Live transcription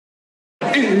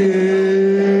It's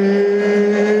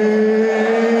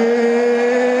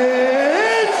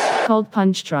called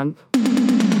Punch Drunk.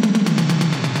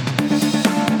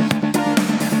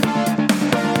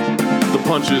 The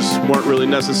punches weren't really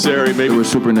necessary. Maybe They were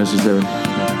super necessary.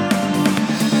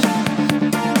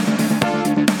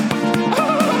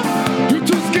 you're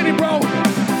too skinny, bro.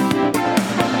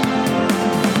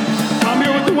 I'm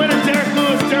here with the winner, Derek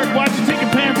Lewis. Derek, why'd you take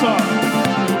your pants off?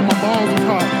 My balls are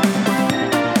hot.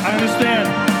 I understand.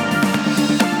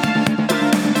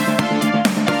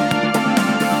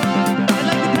 I'd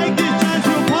like to take this chance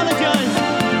to apologize to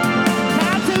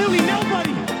absolutely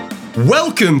nobody.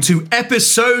 Welcome to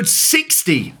episode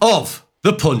 60 of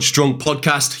the Punch Drunk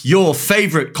Podcast, your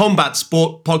favourite combat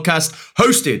sport podcast,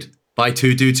 hosted by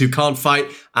two dudes who can't fight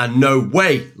and know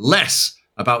way less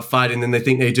about fighting than they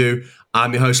think they do.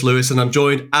 I'm your host, Lewis, and I'm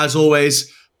joined, as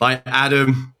always, by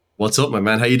Adam. What's up, my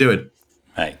man? How you doing?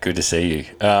 Hey, good to see you.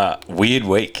 Weird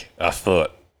week, I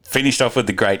thought. Finished off with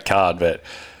the great card, but,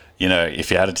 you know,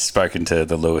 if you had spoken to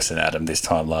the Lewis and Adam this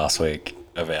time last week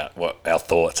about what our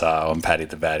thoughts are on Paddy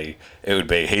the Baddy, it would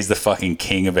be, he's the fucking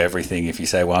king of everything. If you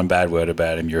say one bad word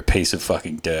about him, you're a piece of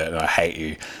fucking dirt and I hate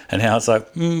you. And now it's like,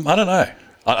 I don't know.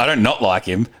 I don't not like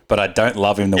him, but I don't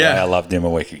love him the way I loved him a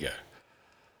week ago.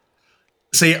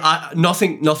 See,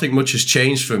 nothing much has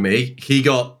changed for me. He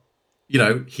got,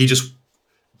 he just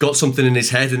got something in his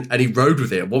head and he rode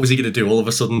with it. What was he going to do? All of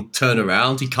a sudden turn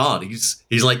around? He can't. He's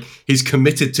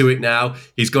committed to it now.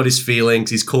 He's got his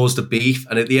feelings. He's caused a beef.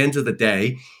 And at the end of the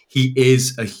day, he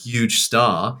is a huge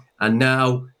star. And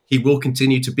now he will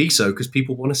continue to be so because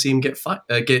people want to see him get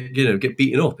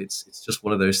beaten up. It's just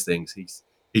one of those things.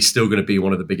 He's still going to be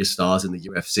one of the biggest stars in the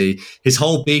UFC. His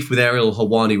whole beef with Ariel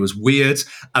Helwani was weird.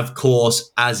 Of course,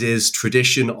 as is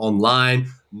tradition online,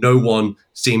 no one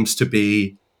seems to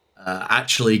be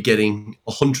actually getting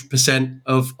 100%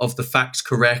 of the facts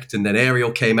correct. And then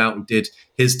Ariel came out and did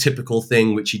his typical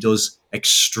thing, which he does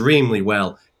extremely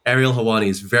well. Ariel Helwani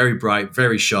is very bright,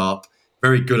 very sharp,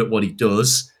 very good at what he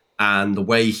does. And the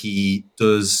way he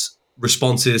does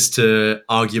responses to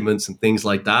arguments and things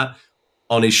like that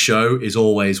on his show is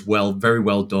always very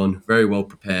well done, very well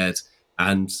prepared.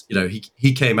 And,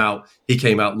 he came out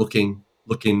looking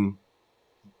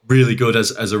really good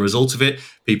as a result of it.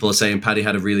 People are saying Paddy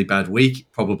had a really bad week.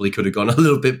 Probably could have gone a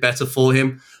little bit better for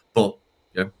him, but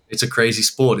it's a crazy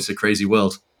sport. It's a crazy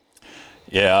world.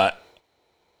 Yeah,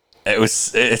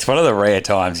 it's one of the rare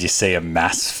times you see a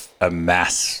mass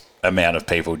amount of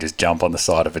people just jump on the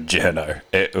side of a journo.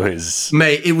 It was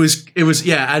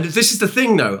yeah. And this is the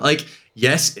thing though, like,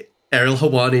 yes, Ariel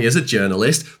Helwani is a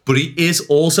journalist, but he is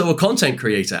also a content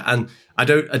creator. And I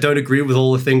don't agree with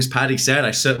all the things Paddy said.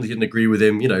 I certainly didn't agree with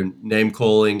him, name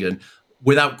calling, and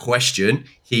without question,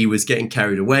 he was getting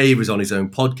carried away. He was on his own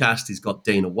podcast. He's got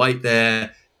Dana White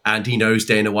there, and he knows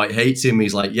Dana White hates him.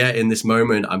 He's like, yeah, in this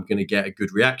moment, I'm going to get a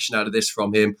good reaction out of this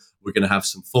from him. We're going to have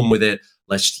some fun with it.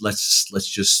 Let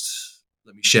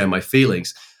me share my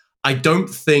feelings. I don't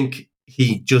think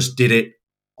he just did it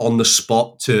on the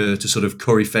spot to sort of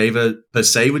curry favor per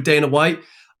se with Dana White.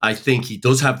 I think he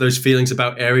does have those feelings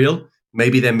about Ariel.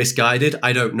 Maybe they're misguided.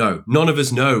 I don't know. None of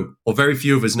us know, or very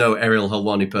few of us know Ariel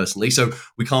Helwani personally, so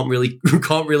we can't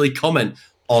really comment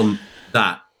on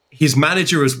that. His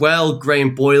manager as well,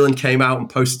 Graham Boylan, came out and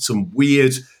posted some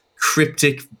weird,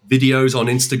 cryptic videos on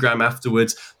Instagram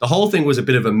afterwards. The whole thing was a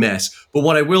bit of a mess. But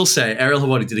what I will say, Ariel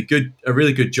Helwani did a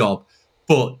really good job,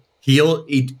 but he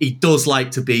does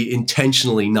like to be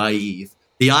intentionally naive.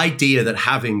 The idea that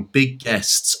having big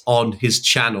guests on his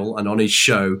channel and on his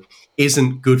show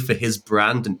isn't good for his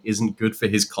brand and isn't good for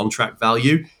his contract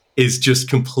value is just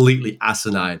completely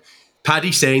asinine.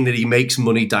 Paddy saying that he makes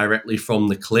money directly from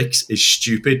the clicks is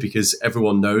stupid because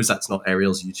everyone knows that's not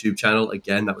Ariel's YouTube channel.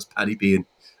 Again, that was Paddy being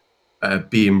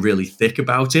really thick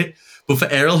about it. But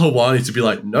for Ariel Helwani to be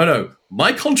like, no,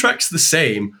 my contract's the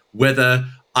same whether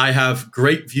I have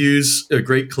great views,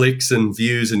 great clicks and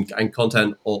views and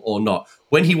content or not.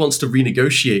 When he wants to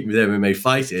renegotiate with MMA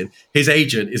Fighting, his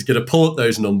agent is going to pull up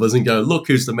those numbers and go, look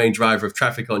who's the main driver of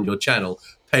traffic on your channel.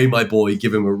 Pay my boy,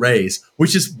 give him a raise,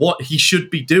 which is what he should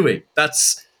be doing.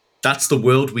 That's the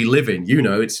world we live in.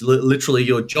 It's literally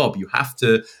your job. You have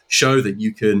to show that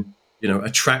you can,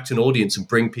 attract an audience and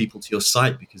bring people to your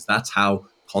site because that's how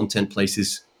content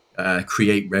places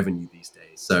create revenue these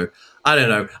days. So I don't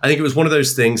know. I think it was one of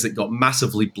those things that got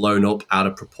massively blown up out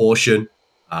of proportion.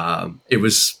 It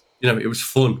was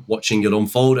fun watching it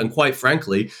unfold. And quite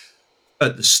frankly,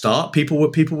 at the start, people were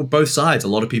both sides. A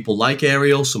lot of people like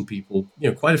Ariel. Some people,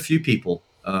 quite a few people.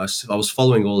 I was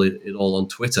following it all on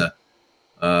Twitter.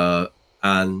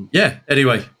 And yeah,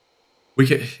 anyway,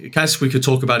 we could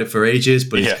talk about it for ages,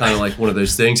 but it's kind of like one of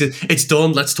those things. It's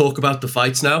done. Let's talk about the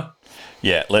fights now.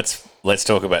 Yeah, let's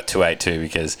talk about 282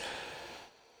 because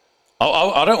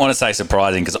I don't want to say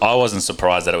surprising because I wasn't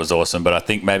surprised that it was awesome, but I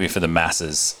think maybe for the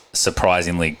masses,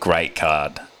 surprisingly great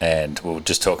card. And we were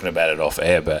just talking about it off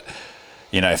air, but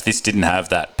if this didn't have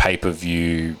that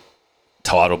pay-per-view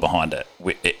title behind it,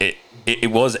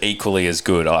 it was equally as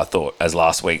good, I thought, as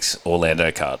last week's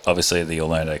Orlando card. Obviously, the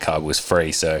Orlando card was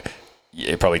free, so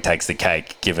it probably takes the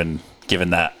cake given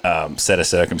that set of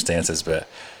circumstances. But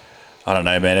I don't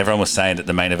know, man. Everyone was saying that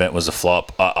the main event was a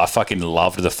flop. I fucking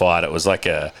loved the fight. It was like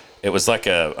a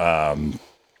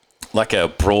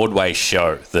Broadway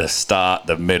show. The start,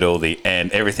 the middle, the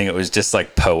end, everything. It was just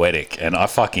like poetic, and I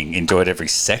fucking enjoyed every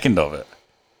second of it.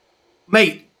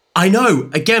 Mate, I know.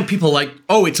 Again, people are like,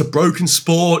 oh, it's a broken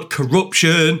sport,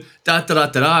 corruption,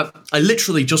 da-da-da-da-da. I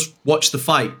literally just watched the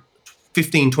fight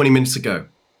 15, 20 minutes ago.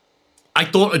 I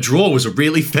thought a draw was a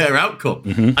really fair outcome.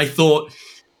 Mm-hmm. I thought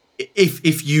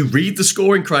if you read the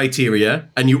scoring criteria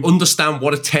and you understand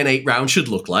what a 10-8 round should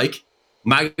look like,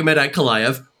 Magomed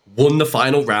Ankalaev won the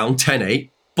final round 10-8,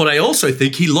 but I also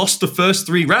think he lost the first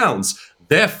 3 rounds.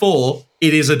 Therefore,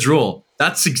 it is a draw.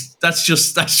 That's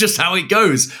just how it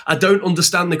goes. I don't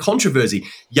understand the controversy.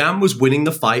 Yan was winning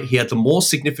the fight. He had the more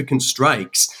significant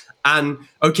strikes. And,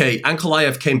 okay,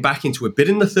 Ankalaev came back into a bit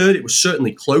in the third. It was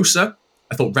certainly closer.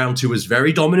 I thought round 2 was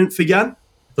very dominant for Yan. I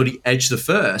thought he edged the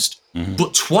first. Mm-hmm.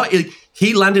 But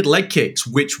he landed leg kicks,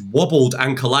 which wobbled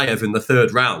Ankalaev in the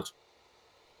third round.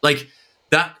 Like,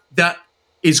 that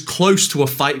is close to a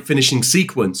fight finishing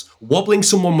sequence. Wobbling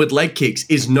someone with leg kicks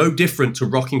is no different to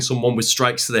rocking someone with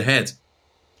strikes to the head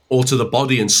or to the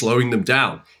body and slowing them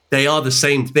down. They are the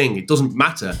same thing. It doesn't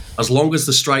matter as long as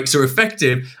the strikes are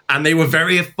effective, and they were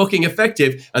very fucking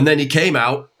effective. And then he came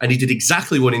out and he did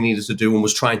exactly what he needed to do and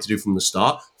was trying to do from the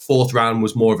start. Fourth round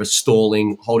was more of a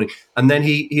stalling, holding, and then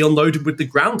he unloaded with the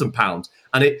ground and pound.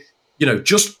 And it,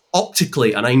 just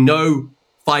optically, and I know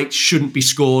fights shouldn't be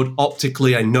scored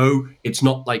optically. I know it's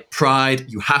not like Pride.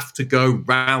 You have to go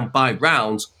round by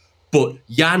round. But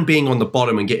Yan being on the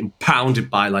bottom and getting pounded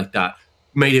by like that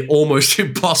made it almost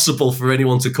impossible for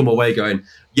anyone to come away going,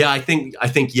 yeah, I think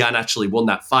Yan actually won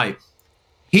that fight.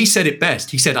 He said it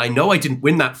best. He said, I know I didn't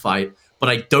win that fight, but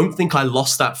I don't think I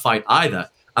lost that fight either.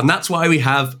 And that's why we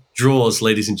have draws,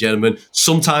 ladies and gentlemen.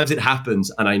 Sometimes it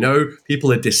happens. And I know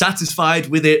people are dissatisfied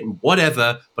with it and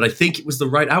whatever, but I think it was the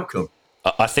right outcome.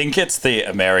 I think it's the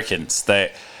Americans.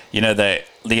 The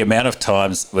amount of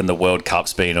times when the World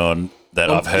Cup's been on that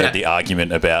I've heard the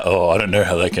argument about, I don't know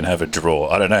how they can have a draw.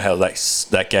 I don't know how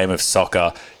that game of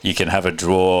soccer, you can have a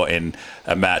draw in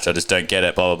a match. I just don't get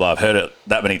it, blah, blah, blah. I've heard it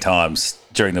that many times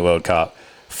during the World Cup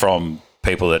from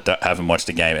people that haven't watched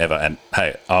a game ever. And,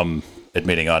 hey, I'm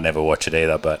admitting I never watch it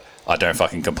either, but I don't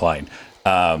fucking complain.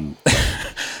 And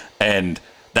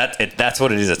that's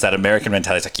what it is. It's that American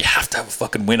mentality. It's like, you have to have a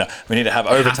fucking winner. We need to have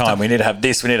overtime. We need to have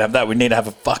this. We need to have that. We need to have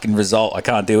a fucking result. I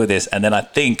can't deal with this. And then I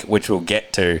think, which we'll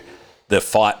get to, the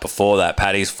fight before that,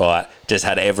 Paddy's fight, just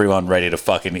had everyone ready to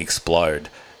fucking explode.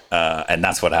 And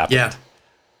that's what happened.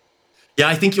 Yeah,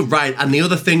 I think you're right. And the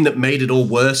other thing that made it all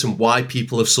worse and why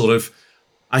people have sort of,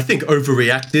 I think,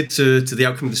 overreacted to the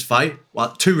outcome of this fight,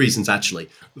 well, 2 reasons, actually.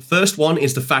 The first one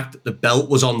is the fact that the belt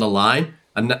was on the line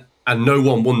and no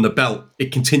one won the belt.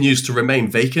 It continues to remain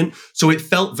vacant. So it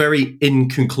felt very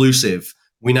inconclusive.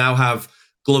 We now have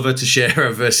Glover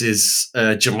Teixeira versus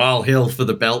Jamal Hill for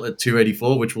the belt at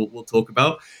 284, which we'll talk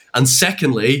about. And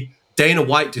secondly, Dana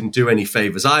White didn't do any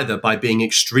favors either by being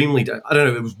extremely, I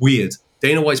don't know, it was weird.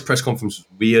 Dana White's press conference was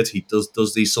weird. He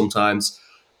does these sometimes.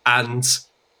 And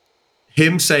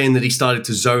him saying that he started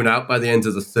to zone out by the end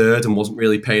of the third and wasn't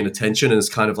really paying attention and is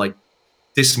kind of like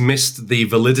dismissed the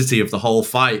validity of the whole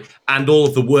fight and all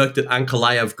of the work that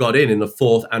Ankalaev got in the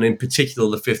fourth and in particular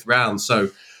the 5th round.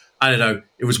 So I don't know.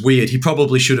 It was weird. He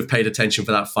probably should have paid attention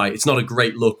for that fight. It's not a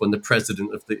great look when the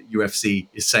president of the UFC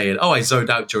is saying, I zoned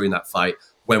out during that fight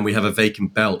when we have a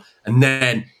vacant belt. And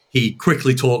then he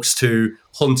quickly talks to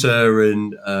Hunter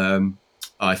and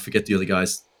I forget the other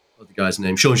guy's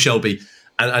name, Sean Shelby,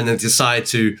 and then decide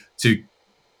to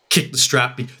kick the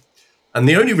strap. And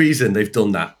the only reason they've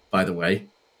done that, by the way,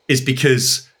 is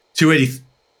because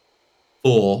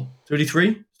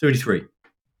 283.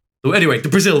 So anyway, the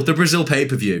Brazil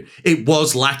pay-per-view, it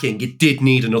was lacking. It did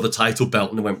need another title belt.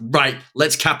 And they went, right,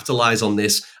 let's capitalize on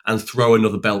this and throw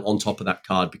another belt on top of that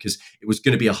card because it was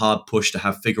going to be a hard push to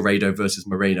have Figueiredo versus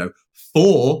Moreno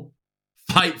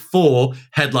fight for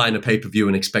headline a pay-per-view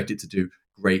and expect it to do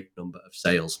great number of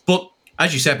sales. But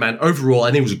as you said, man, overall,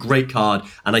 I think it was a great card.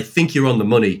 And I think you're on the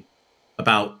money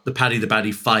about the Paddy the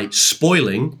Baddy fight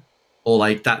spoiling or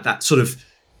like that sort of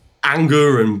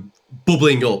anger and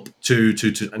bubbling up to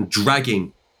and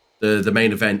dragging the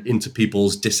main event into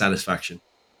people's dissatisfaction.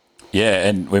 Yeah,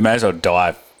 and we may as well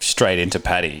dive straight into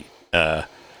Paddy. Do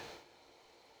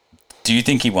you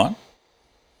think he won?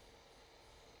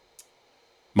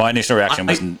 My initial reaction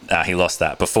was he lost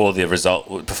that before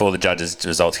the judges'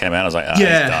 results came out. I was like, he's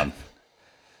done.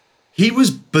 He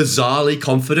was bizarrely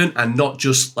confident, and not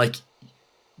just like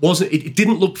it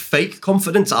didn't look fake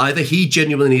confidence either. He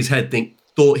genuinely in his head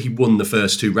thought he won the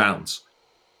first 2 rounds.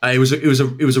 It was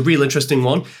a real interesting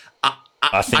one.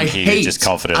 I think he was just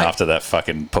confident after that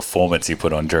fucking performance he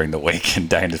put on during the week, and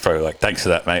Dana's probably like, "Thanks for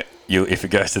that, mate. If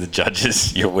it goes to the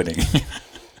judges, you're winning."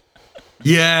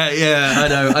 Yeah,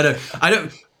 I know.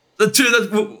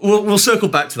 We'll circle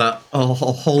back to that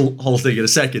whole thing in a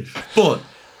second. But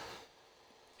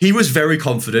he was very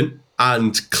confident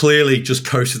and clearly just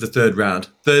coasted the 3rd round.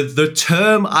 The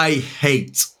term I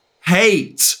hate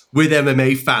with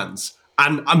MMA fans,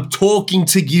 and I'm talking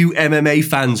to you MMA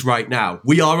fans right now.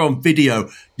 We are on video.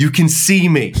 You can see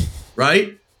me,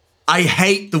 right? I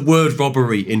hate the word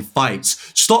robbery in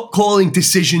fights. Stop calling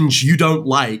decisions you don't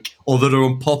like or that are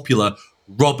unpopular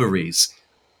robberies.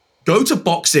 Go to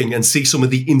boxing and see some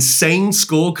of the insane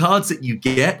scorecards that you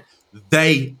get.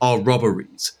 They are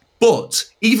robberies. But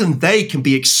even they can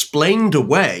be explained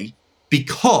away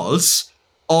because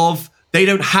they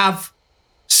don't have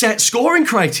set scoring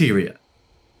criteria.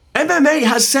 MMA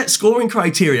has set scoring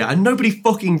criteria and nobody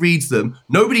fucking reads them.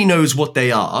 Nobody knows what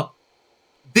they are.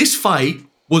 This fight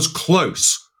was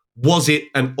close. Was it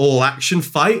an all-action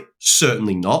fight?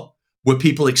 Certainly not. Were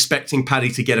people expecting Paddy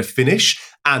to get a finish?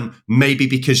 And maybe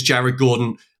because Jared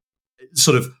Gordon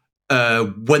sort of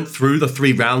went through the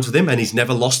 3 rounds with him and he's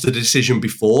never lost a decision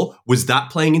before, was that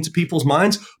playing into people's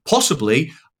minds?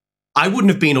 Possibly. I wouldn't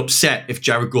have been upset if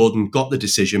Jared Gordon got the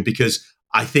decision because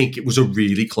I think it was a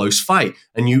really close fight.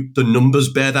 And the numbers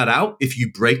bear that out. If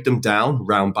you break them down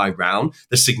round by round,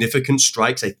 the significant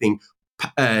strikes, I think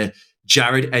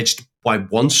Jared edged by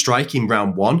 1 strike in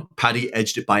round 1. Paddy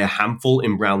edged it by a handful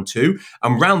in round 2.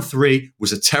 And round 3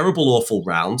 was a terrible, awful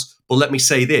round. But let me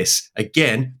say this.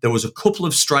 Again, there was a couple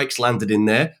of strikes landed in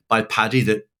there by Paddy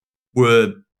that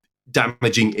were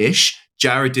damaging-ish.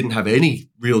 Jared didn't have any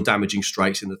real damaging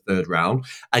strikes in the 3rd round.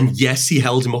 And yes, he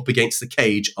held him up against the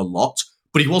cage a lot,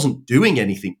 but he wasn't doing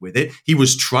anything with it. He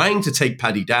was trying to take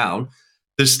Paddy down.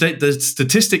 The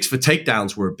statistics for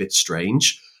takedowns were a bit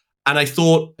strange. And I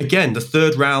thought, again, the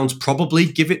 3rd round, you probably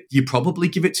give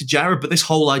it to Jared, but this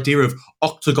whole idea of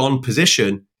octagon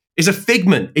position is a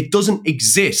figment. It doesn't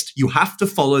exist. You have to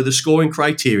follow the scoring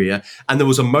criteria. And there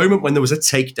was a moment when there was a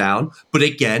takedown, but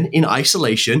again, in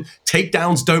isolation,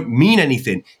 takedowns don't mean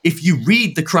anything. If you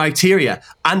read the criteria,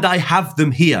 and I have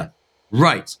them here,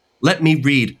 right, let me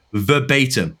read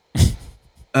verbatim.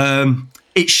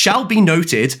 It shall be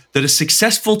noted that a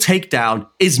successful takedown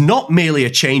is not merely a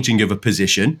changing of a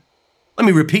position. Let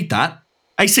me repeat that.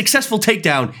 A successful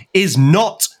takedown is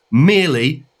not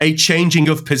merely a changing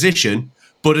of position,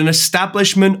 but an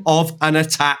establishment of an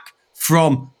attack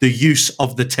from the use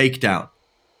of the takedown.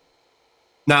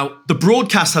 Now, the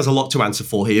broadcast has a lot to answer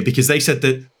for here because they said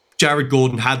that Jared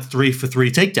Gordon had 3 for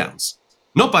 3 takedowns.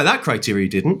 Not by that criteria, he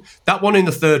didn't. That one in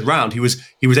the 3rd round, he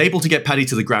was able to get Paddy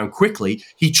to the ground quickly.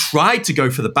 He tried to go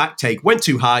for the back take, went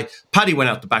too high. Paddy went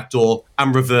out the back door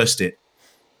and reversed it.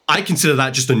 I consider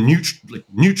that just a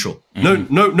neutral.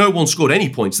 Mm-hmm. No one scored any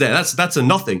points there. That's a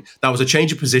nothing. That was a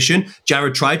change of position.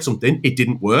 Jared tried something. It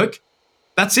didn't work.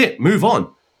 That's it. Move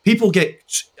on.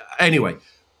 Anyway,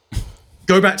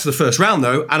 go back to the 1st round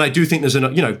though. And I do think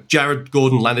Jared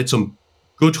Gordon landed some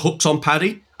good hooks on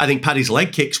Paddy. I think Paddy's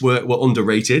leg kicks were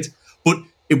underrated, but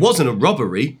it wasn't a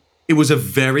robbery. It was a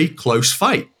very close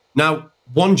fight. Now,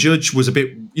 one judge was a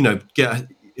bit, I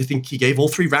think he gave all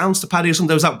 3 rounds to Paddy or something.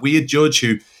 There was that weird judge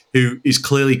who is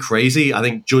clearly crazy. I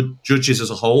think judges as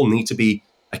a whole need to be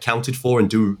accounted for and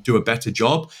do a better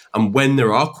job. And when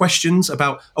there are questions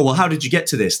about, how did you get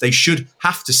to this? They should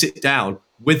have to sit down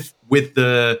with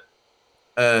the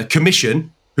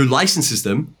commission who licenses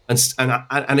them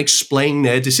and explain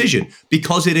their decision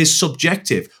because it is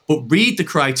subjective. But read the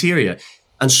criteria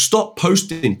and stop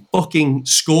posting fucking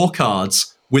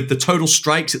scorecards with the total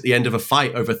strikes at the end of a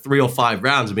fight over 3 or 5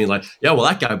 rounds and being like,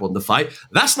 that guy won the fight.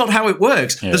 That's not how it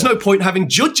works. Yeah. There's no point having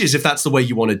judges if that's the way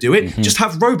you want to do it. Mm-hmm. Just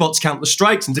have robots count the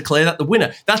strikes and declare that the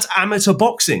winner. That's amateur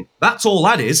boxing. That's all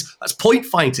that is. That's point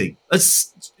fighting.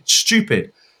 That's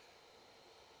stupid.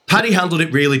 Paddy handled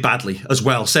it really badly as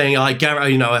well, saying,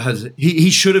 he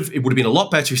should have, it would have been a lot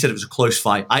better if he said it was a close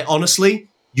fight. I honestly,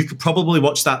 you could probably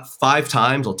watch that 5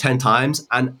 times or 10 times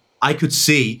and I could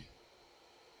see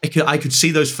I could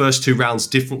see those first 2 rounds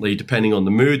differently depending on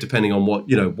the mood, depending on what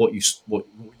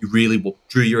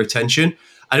drew your attention.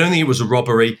 I don't think it was a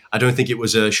robbery. I don't think it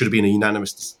was should have been a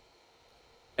unanimous.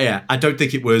 Yeah, I don't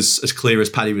think it was as clear as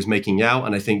Paddy was making out,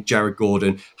 and I think Jared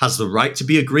Gordon has the right to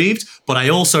be aggrieved. But I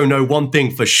also know one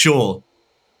thing for sure,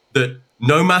 that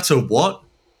no matter what,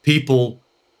 people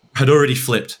had already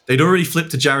flipped. They'd already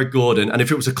flipped to Jared Gordon, and if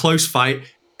it was a close fight,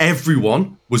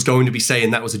 everyone was going to be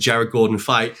saying that was a Jared Gordon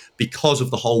fight because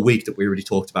of the whole week that we already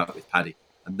talked about with Paddy.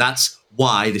 And that's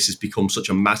why this has become such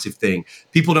a massive thing.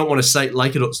 People don't want to say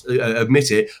admit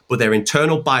it, but their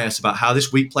internal bias about how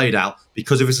this week played out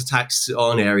because of his attacks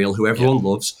on Ariel, who everyone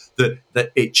loves,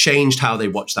 that it changed how they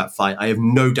watch that fight. I have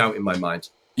no doubt in my mind.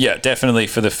 Yeah, definitely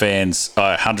for the fans.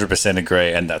 I 100%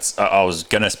 agree. And I was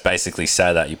going to basically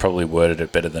say that. You probably worded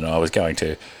it better than I was going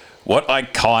to. What I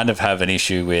kind of have an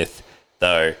issue with,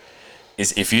 though,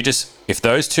 is if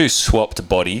those two swapped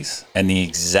bodies and the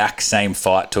exact same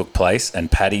fight took place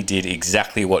and Paddy did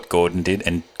exactly what Gordon did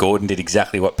and Gordon did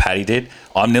exactly what Paddy did,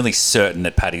 I'm nearly certain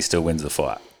that Paddy still wins the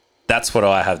fight. That's what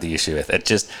I have the issue with.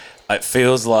 It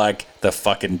feels like the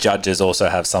fucking judges also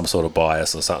have some sort of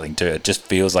bias or something too. It just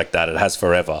feels like that. It has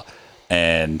forever.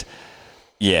 And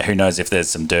yeah, who knows if there's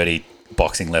some dirty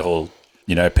boxing level,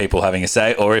 people having a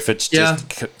say, or if it's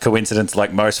just coincidence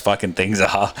like most fucking things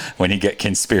are when you get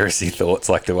conspiracy thoughts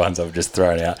like the ones I've just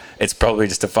thrown out. It's probably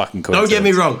just a fucking coincidence.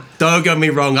 Don't get me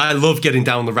wrong. I love getting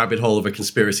down the rabbit hole of a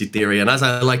conspiracy theory. And as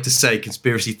I like to say,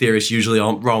 conspiracy theorists usually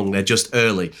aren't wrong. They're just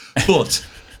early. But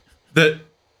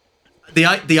the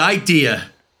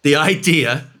idea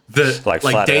that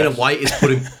like Dana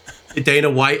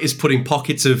White is putting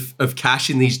pockets of cash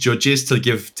in these judges to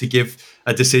give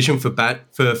a decision for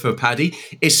Paddy,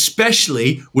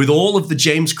 especially with all of the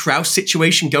James Krause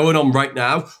situation going on right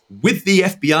now, with the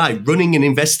FBI running an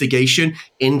investigation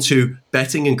into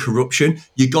betting and corruption.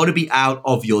 You got to be out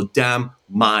of your damn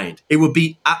mind. It would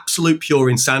be absolute pure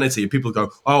insanity. And people go,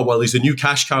 oh, well, he's a new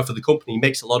cash cow for the company. He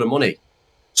makes a lot of money.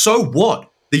 So what?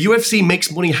 The UFC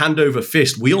makes money hand over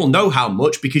fist. We all know how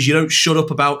much, because you don't shut up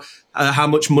about how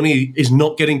much money is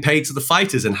not getting paid to the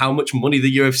fighters and how much money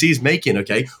the UFC is making,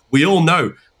 okay? We all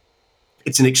know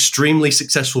it's an extremely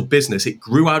successful business. It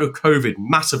grew out of COVID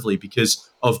massively because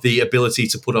of the ability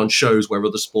to put on shows where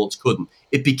other sports couldn't.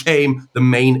 It became the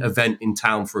main event in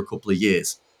town for a couple of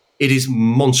years. It is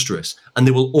monstrous, and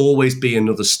there will always be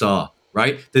another star.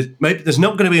 Right? There's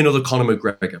not going to be another Conor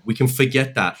McGregor. We can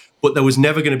forget that. But there was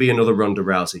never going to be another Ronda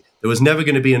Rousey. There was never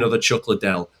going to be another Chuck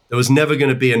Liddell. There was never going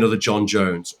to be another John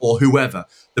Jones or whoever.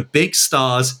 The big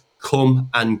stars come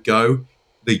and go.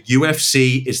 The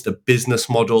UFC is the business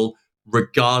model,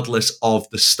 regardless of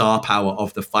the star power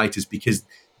of the fighters, because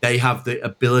they have the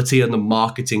ability and the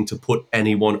marketing to put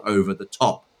anyone over the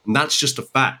top. And that's just a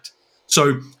fact.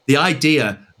 So the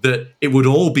idea that it would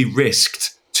all be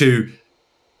risked to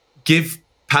give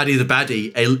Paddy the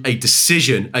Baddy a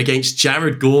decision against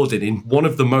Jared Gordon in one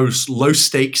of the most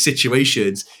low-stakes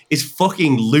situations is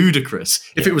fucking ludicrous.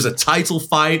 Yeah. If it was a title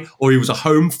fight or he was a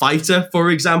home fighter,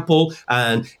 for example,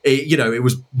 and it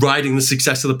was riding the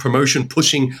success of the promotion,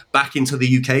 pushing back into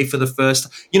the UK for the first,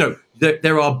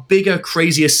 there are bigger,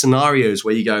 crazier scenarios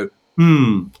where you go,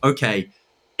 okay,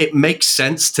 it makes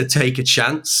sense to take a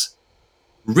chance,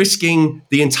 risking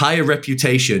the entire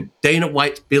reputation, Dana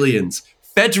White billions,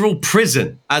 federal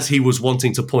prison, as he was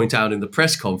wanting to point out in the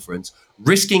press conference,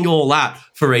 risking all that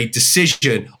for a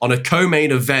decision on a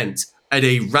co-main event at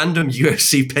a random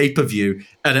UFC pay-per-view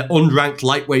at an unranked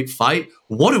lightweight fight.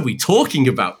 What are we talking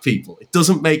about, people? It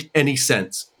doesn't make any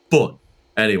sense. But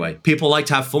anyway, people like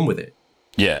to have fun with it.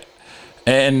 Yeah.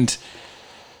 And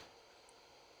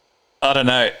I don't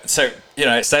know. So,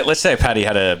 let's say Paddy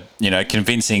had a,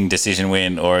 convincing decision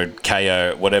win or a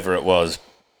KO, whatever it was.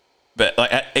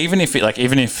 But even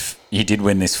if he did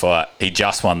win this fight, he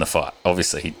just won the fight.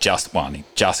 Obviously, he just won. He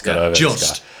just got over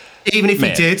this guy. Even if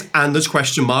he did, and there's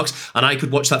question marks, and I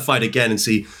could watch that fight again and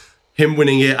see him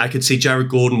winning it. I could see Jared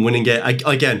Gordon winning it.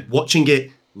 Again, watching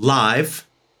it live.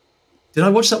 Did I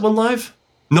watch that one live?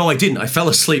 No, I didn't. I fell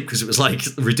asleep because it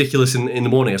was ridiculous in the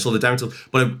morning. I saw the down till,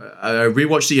 but I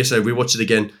rewatched it yesterday. I rewatched it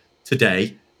again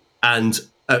today, and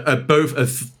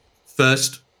both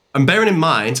first. And bearing in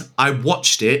mind, I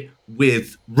watched it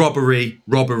with robbery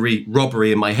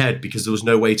in my head because there was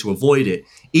no way to avoid it.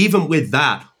 Even with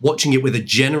that, watching it with a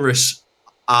generous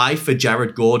eye for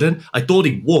Jared Gordon, I thought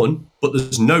he won, but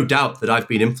there's no doubt that I've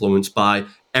been influenced by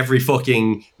every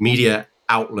fucking media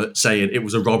outlet saying it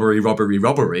was a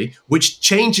robbery, which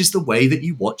changes the way that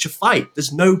you watch a fight.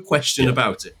 There's no question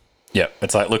about it. Yeah,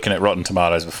 it's like looking at Rotten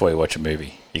Tomatoes before you watch a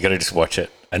movie. You got to just watch it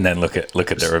and then look at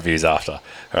the reviews after,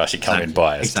 or else you come in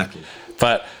biased. Exactly.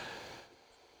 But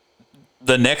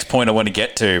the next point I want to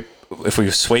get to, if we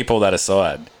sweep all that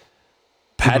aside,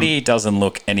 Paddy doesn't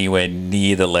look anywhere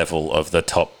near the level of the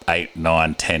top 8,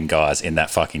 9, 10 guys in that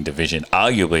fucking division.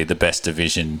 Arguably the best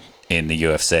division in the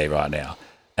UFC right now.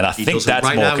 And I think that's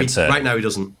right more now, concerning. Right now he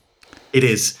doesn't. It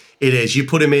is. You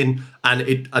put him in,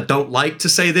 and I don't like to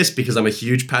say this because I'm a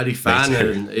huge Paddy fan,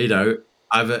 and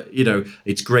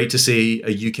it's great to see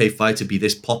a UK fighter be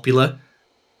this popular.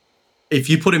 If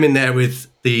you put him in there with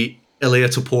the Ilia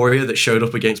Topuria that showed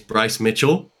up against Bryce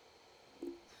Mitchell,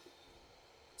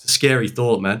 it's a scary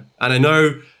thought, man. And I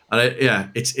know,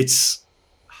 it's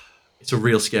a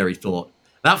real scary thought.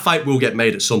 That fight will get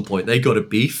made at some point. They got a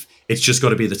beef. It's just got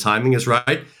to be the timing is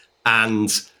right.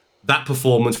 And that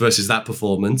performance versus that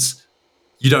performance,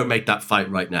 you don't make that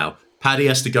fight right now. Paddy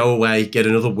has to go away, get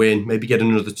another win, maybe get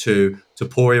another 2.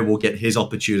 Topuria will get his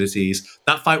opportunities.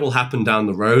 That fight will happen down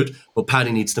the road, but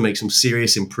Paddy needs to make some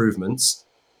serious improvements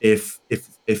if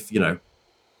he's going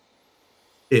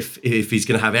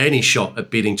to have any shot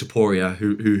at beating Topuria,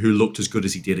 who looked as good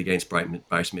as he did against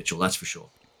Bryce Mitchell. That's for sure.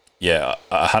 Yeah,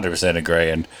 I 100%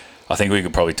 agree, and I think we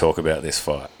could probably talk about this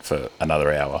fight for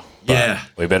another hour. But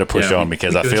we better push on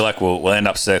because I feel like we'll end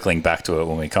up circling back to it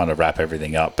when we kind of wrap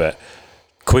everything up. But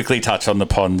quickly touch on the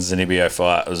Ponzinibbio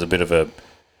fight. It was a bit of a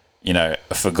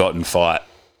forgotten fight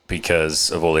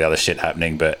because of all the other shit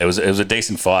happening, but it was a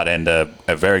decent fight and a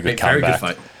very good comeback.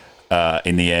 Very good fight.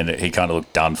 In the end, he kind of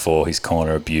looked done for. His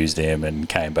corner abused him and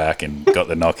came back and got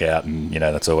the knockout. And,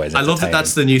 that's always I love that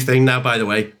that's the new thing now, by the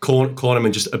way.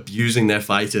 Cornermen just abusing their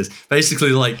fighters. Basically,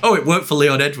 like, oh, it worked for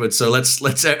Leon Edwards, so let's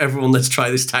try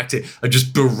this tactic of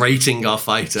just berating our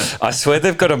fighter. I swear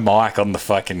they've got a mic on the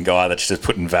fucking guy that's just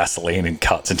putting Vaseline in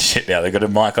cuts and shit now. They've got a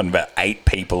mic on about 8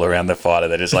 people around the fighter.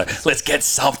 They're just like, let's get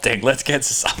something.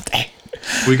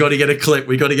 We got to get a clip.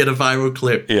 We got to get a viral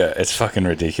clip. Yeah, it's fucking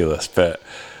ridiculous. But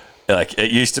like,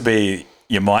 it used to be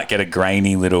you might get a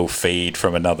grainy little feed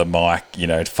from another mic,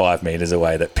 5 meters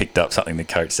away that picked up something the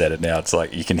coach said, and now it's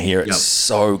like you can hear it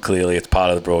so clearly. It's part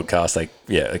of the broadcast. They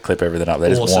clip everything up.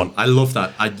 They awesome. I love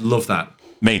that.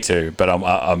 Me too, but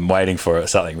I'm waiting for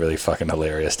something really fucking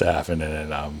hilarious to happen,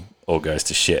 and it all goes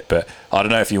to shit. But I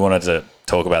don't know if you wanted to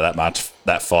talk about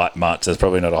that fight much. There's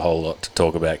probably not a whole lot to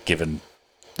talk about given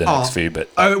the next few. But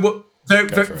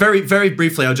very, very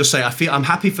briefly, I'll just say I'm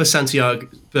happy for Santiago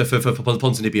for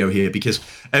Ponzinibbio here because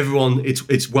everyone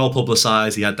it's well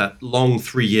publicized. He had that long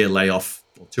 3-year layoff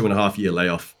or 2.5-year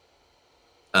layoff,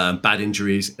 bad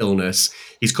injuries, illness.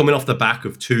 He's coming off the back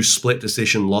of 2 split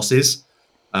decision losses.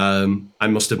 I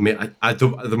must admit,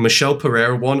 the Michel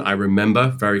Pereira one I remember,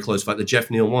 very close fight. The Jeff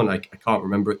Neal one I can't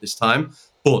remember at this time,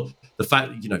 but the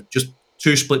fact just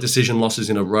 2 split decision losses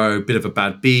in a row, bit of a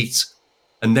bad beat,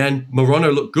 and then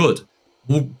Morono looked good.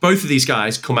 Well, both of these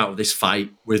guys come out of this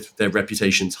fight with their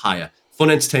reputations higher. Fun,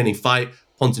 entertaining fight.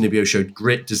 Ponzinibbio showed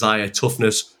grit, desire,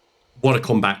 toughness. What a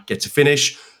comeback, get to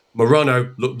finish.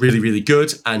 Morono looked really, really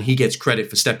good, and he gets credit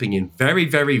for stepping in very,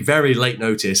 very, very late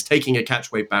notice, taking a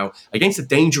catchweight bout against a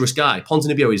dangerous guy.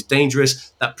 Ponzinibbio is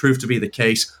dangerous. That proved to be the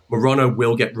case. Morono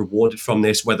will get rewarded from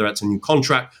this, whether that's a new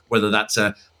contract, whether that's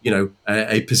a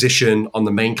position on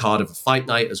the main card of a fight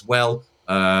night as well.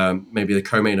 Maybe the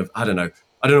co-main of, I don't know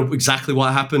exactly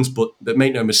what happens, but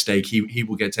make no mistake, he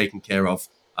will get taken care of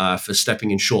for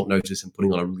stepping in short notice and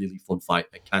putting on a really fun fight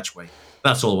at catchweight.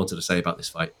 That's all I wanted to say about this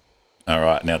fight. All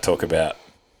right, now talk about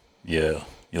your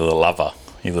little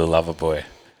lover boy.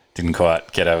 Didn't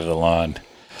quite get over the line.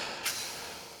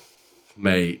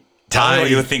 Mate. Tell me what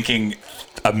you were thinking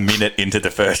a minute into the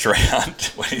first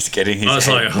round when he's getting his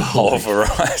head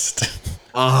pulverized.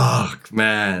 Oh,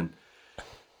 man.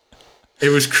 It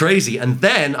was crazy. And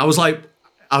then I was like,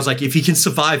 if he can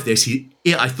survive this,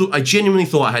 I genuinely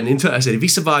thought I had an intuition. I said, if he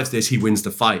survives this, he wins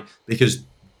the fight because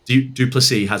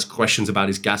Duplessis has questions about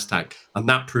his gas tank, and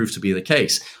that proved to be the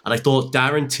case. And I thought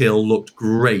Darren Till looked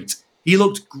great. He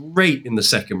looked great in the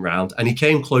second round, and he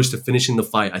came close to finishing the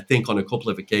fight, I think, on a couple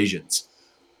of occasions.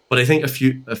 But I think a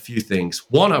few things.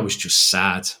 One, I was just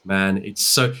sad, man. It's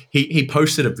so he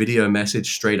posted a video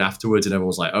message straight afterwards, and everyone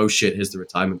was like, "Oh shit, here's the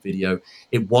retirement video."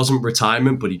 It wasn't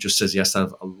retirement, but he just says he has to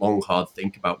have a long, hard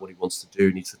think about what he wants to do.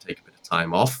 He needs to take a bit of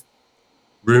time off.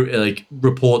 Like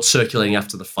reports circulating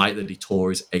after the fight that he tore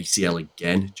his ACL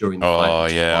again during the fight.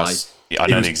 Oh yeah, I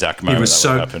know the exact moment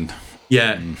that happened.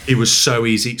 Yeah, it was so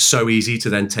easy to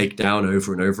then take down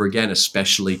over and over again,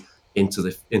 especially into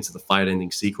the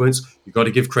fight-ending sequence. You've got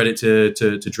to give credit to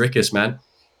Dricus, man.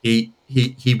 He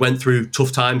went through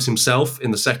tough times himself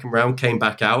in the second round, came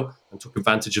back out and took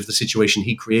advantage of the situation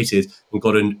he created and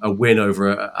got a win over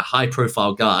a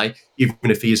high-profile guy, even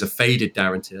if he is a faded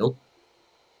Darren Till.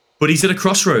 But he's at a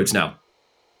crossroads now.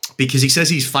 because he says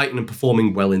he's fighting and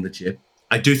performing well in the gym.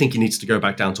 I do think he needs to go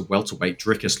back down to welterweight.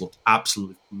 Dricus looked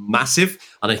absolutely massive,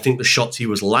 and I think the shots he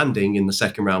was landing in the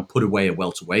second round put away a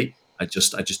welterweight. I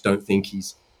just don't think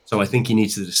he's... So I think he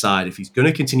needs to decide if he's going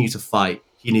to continue to fight,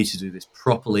 he needs to do this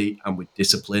properly and with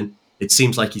discipline. It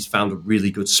seems like he's found a really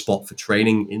good spot for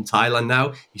training in Thailand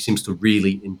now. He seems to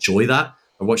really enjoy that.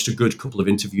 I watched a good couple of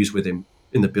interviews with him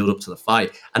in the build-up to the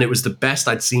fight, and it was the best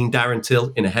I'd seen Darren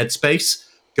Till in a headspace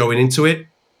going into it.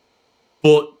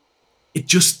 But it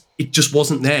just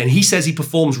wasn't there. And he says he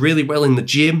performs really well in the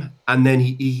gym, and then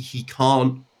he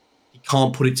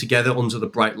can't put it together under the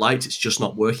bright lights. It's just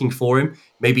not working for him.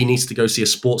 Maybe he needs to go see a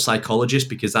sports psychologist,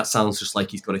 because that sounds just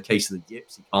like he's got a case of the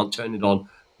yips. He can't turn it on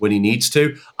when he needs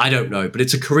to. I don't know, but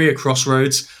it's a career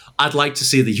crossroads. I'd like to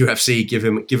see the UFC give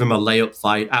him a layup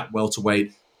fight at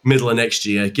welterweight middle of next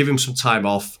year, give him some time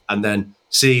off, and then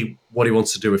see what he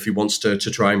wants to do if he wants to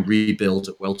try and rebuild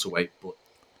at welterweight. But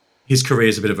his career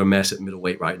is a bit of a mess at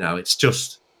middleweight right now. It's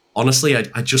just, honestly,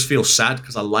 I just feel sad,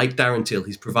 because I like Darren Till.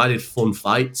 He's provided fun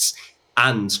fights.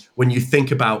 And when you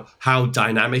think about how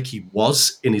dynamic he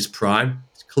was in his prime,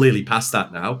 he's clearly past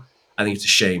that now. I think it's a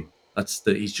shame.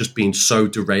 He's just been so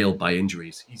derailed by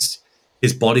injuries.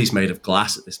 His body's made of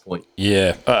glass at this point.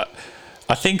 Yeah,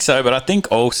 I think so. But I think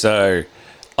also,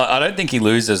 I don't think he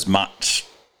loses much.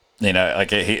 You know,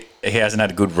 like he hasn't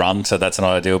had a good run, so that's not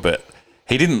ideal. But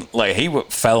he didn't, like, he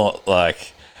fell,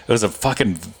 like, it was a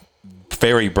fucking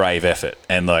very brave effort,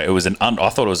 and like it was I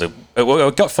thought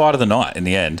it got fight of the night in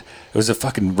the end. It was a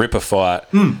fucking ripper fight,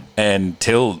 and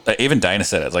Till, even Dana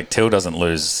said it, like, Till doesn't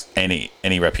lose any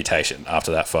reputation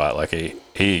after that fight. Like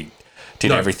he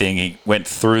did everything. He went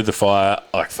through the fire,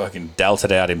 like, fucking dealt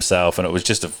it out himself, and it was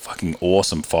just a fucking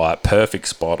awesome fight, perfect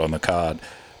spot on the card.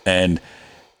 And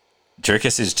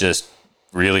Dricus is just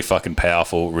really fucking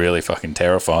powerful, really fucking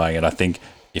terrifying, and I think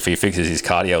if he fixes his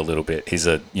cardio a little bit, he's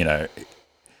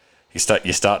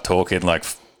you start talking like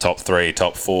top 3,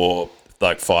 top 4,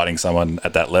 like fighting someone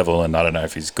at that level, and I don't know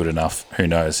if he's good enough. Who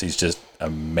knows? He's just a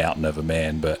mountain of a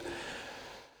man. But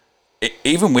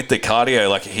even with the cardio,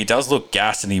 like, he does look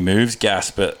gassed and he moves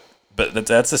gassed, but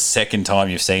that's the second time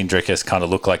you've seen Dricus kind of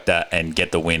look like that and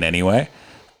get the win anyway.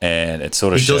 And it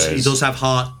sort of shows. He does have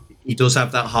heart. He does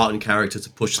have that heart and character to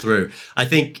push through. I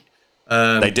think.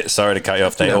 Sorry to cut you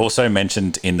off. They also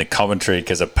mentioned in the commentary,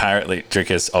 because apparently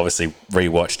Dricus obviously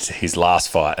rewatched his last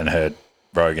fight and heard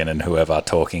Rogan and whoever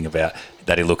talking about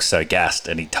that he looks so gassed,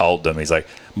 and he told them, he's like,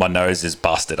 my nose is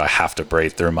busted, I have to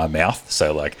breathe through my mouth,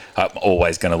 so like I'm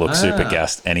always going to look super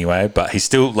gassed anyway. But he's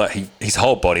still like, his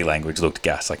whole body language looked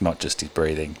gassed, like not just his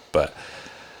breathing. But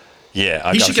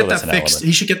yeah, he should get that fixed.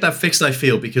 He should get that fixed, I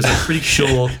feel, because I'm pretty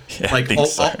sure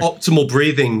optimal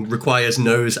breathing requires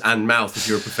nose and mouth if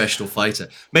you're a professional fighter.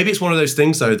 Maybe it's one of those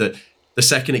things, though, that the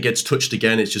second it gets touched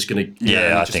again, it's just going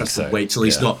to... I think so. Wait till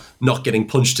he's not getting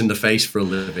punched in the face for a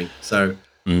living. So,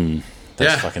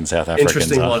 fucking South Africans.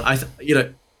 Interesting one.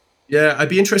 I'd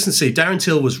be interested to see. Darren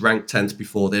Till was ranked 10th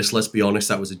before this. Let's be honest,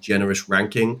 that was a generous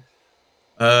ranking.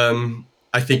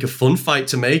 I think a fun fight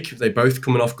to make, they both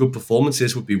coming off good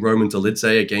performances, would be Roman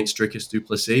Dolidze against Dricus du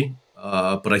Plessis.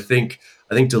 But I think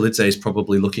Dolidze is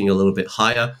probably looking a little bit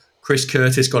higher. Chris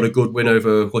Curtis got a good win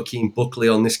over Joaquin Buckley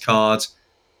on this card.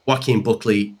 Joaquin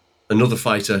Buckley, another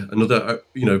fighter, another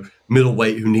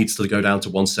middleweight who needs to go down to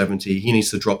 170. He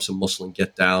needs to drop some muscle and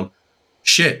get down.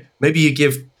 Shit, maybe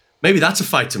that's a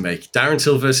fight to make. Darren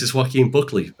Till versus Joaquin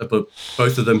Buckley, but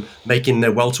both of them making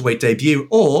their welterweight debut.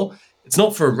 Or it's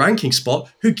not for a ranking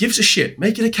spot. Who gives a shit?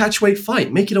 Make it a catchweight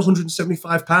fight. Make it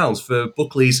 175 pounds for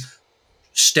Buckley's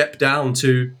step down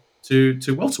to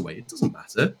welterweight. It doesn't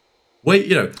matter.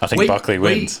 I think Buckley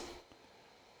wins.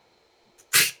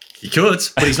 He could,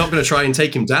 but he's not going to try and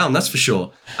take him down. That's for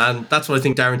sure. And that's what I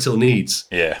think Darren Till needs.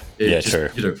 Yeah,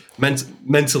 true.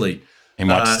 Mentally. He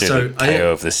might just do the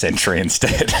KO of the century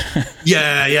instead.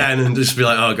 yeah, and then just be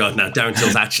like, oh god, now Darren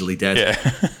Till's actually dead. Yeah.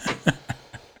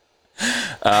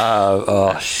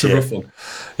 It's a rough one.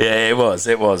 Yeah, it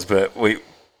was, but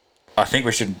I think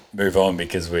we should move on,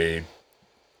 because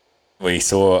we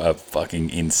saw a fucking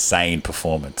insane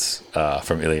performance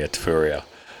from Ilia Topuria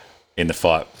in the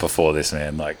fight before this,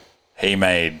 man. Like, he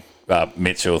made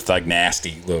Mitchell Thug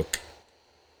Nasty look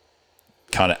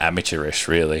kind of amateurish,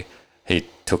 really. He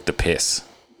took the piss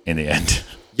in the end.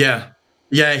 Yeah,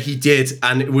 he did.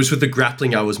 And it was with the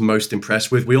grappling I was most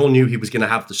impressed with. We all knew he was going to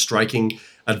have the striking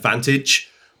advantage,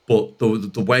 but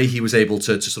the way he was able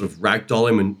to sort of ragdoll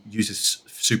him and use his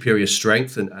superior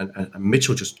strength, and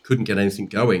Mitchell just couldn't get anything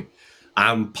going.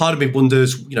 Part of me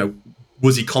wonders,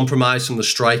 was he compromised from the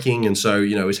striking? And so,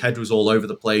 his head was all over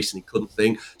the place and he couldn't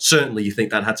think. Certainly, you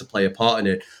think that had to play a part in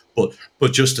it.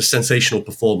 but just a sensational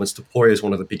performance. Topuria is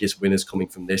one of the biggest winners coming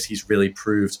from this. He's really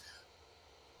proved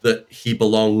that he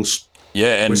belongs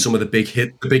with some of the big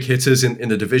hitters in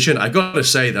the division. I got to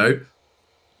say though,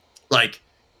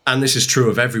 and this is true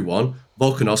of everyone,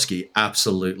 Volkanovski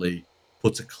absolutely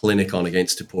puts a clinic on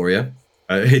against Topuria.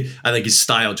 I think his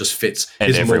style just fits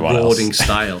his marauding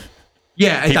style.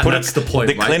 Yeah, that's the point.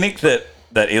 The clinic that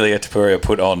Ilia Topuria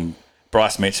put on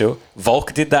Bryce Mitchell,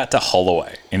 Volk did that to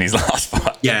Holloway in his last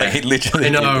fight. Yeah, he literally.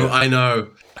 I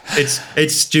know.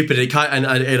 It's stupid.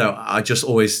 I just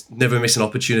always never miss an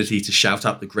opportunity to shout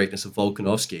out the greatness of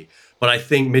Volkanovski. But I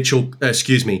think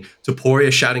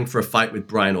Topuria shouting for a fight with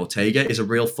Brian Ortega is a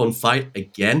real fun fight.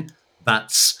 Again,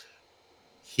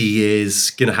 he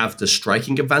is going to have the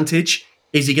striking advantage.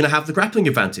 Is he going to have the grappling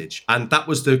advantage? And that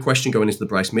was the question going into the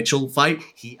Bryce Mitchell fight.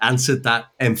 He answered that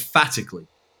emphatically.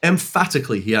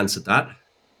 Emphatically, he answered that.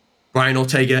 Brian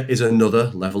Ortega is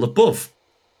another level above.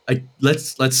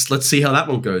 Let's see how that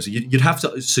one goes. You'd have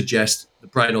to suggest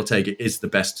that Brian Ortega is the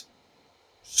best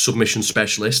submission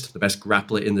specialist, the best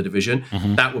grappler in the division.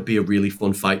 Mm-hmm. That would be a really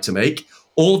fun fight to make.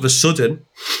 All of a sudden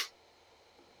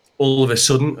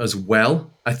as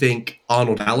well, I think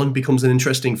Arnold Allen becomes an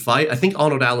interesting fight. I think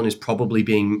Arnold Allen is probably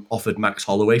being offered Max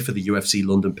Holloway for the UFC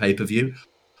London pay-per-view.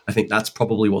 I think that's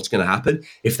probably what's going to happen.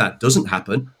 If that doesn't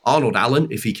happen, Arnold Allen,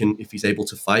 if he's able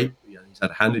to fight, he's had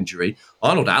a hand injury.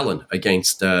 Arnold Allen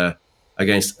against Ilia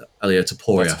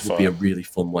Topuria would be a really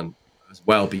fun one as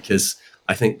well, because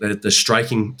I think that the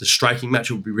striking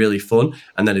match would be really fun.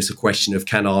 And then it's a question of,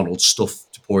 can Arnold stuff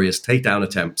Topuria's takedown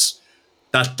attempts?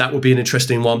 That would be an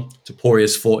interesting one.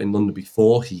 Topuria's fought in London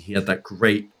before. He had that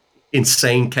great,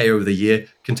 insane KO of the year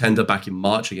contender back in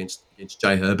March against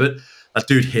Jai Herbert. That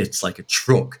dude hits like a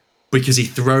truck because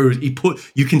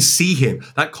you can see him.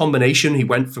 That combination, he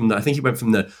went from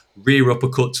the rear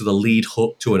uppercut to the lead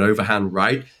hook to an overhand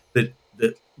right that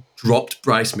dropped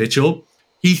Bryce Mitchell.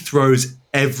 He throws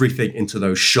everything into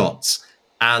those shots.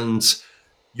 And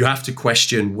you have to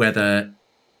question whether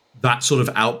that sort of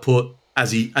output,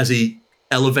 as he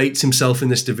elevates himself in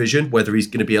this division, whether he's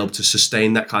going to be able to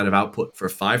sustain that kind of output for a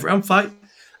 5-round fight.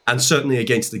 And certainly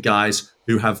against the guys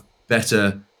who have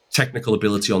better technical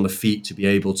ability on the feet to be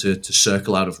able to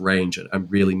circle out of range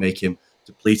and really make him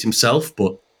deplete himself.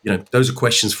 But, those are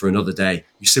questions for another day.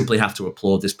 You simply have to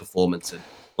applaud this performance. And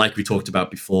like we talked about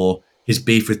before, his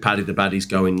beef with Paddy the Baddy's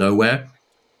going nowhere.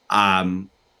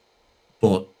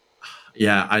 But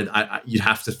yeah, you'd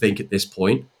have to think at this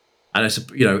point, and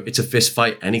it's a fist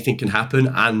fight. Anything can happen.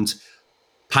 And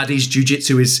Paddy's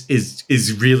jiu-jitsu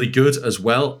is really good as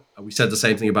well. We said the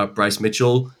same thing about Bryce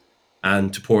Mitchell,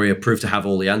 and Topuria proved to have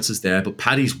all the answers there. But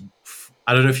Paddy's,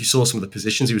 I don't know if you saw some of the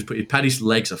positions he was putting. Paddy's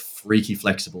legs are freaky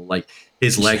flexible. Like,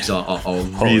 his legs are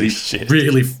really,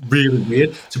 really, really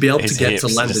weird. To be able to get to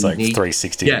land a knee,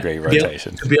 360-degree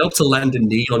rotation. To be able to land a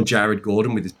knee on Jared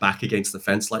Gordon with his back against the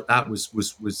fence like that was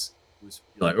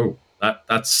like, oh,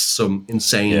 that's some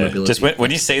insane ability. Just when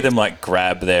you see them like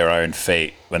grab their own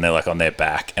feet when they're like on their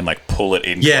back and like pull it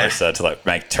in closer to like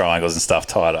make triangles and stuff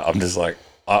tighter, I'm just like,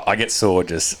 I get sore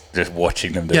just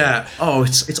watching them do it. Oh,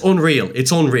 it's unreal.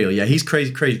 It's unreal. Yeah, he's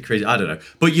crazy. I don't know.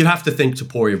 But you have to think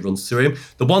Topuria runs through him.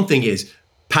 The one thing is,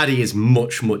 Paddy is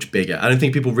much, much bigger. I don't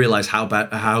think people realize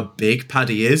how big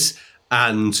Paddy is.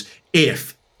 And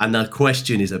the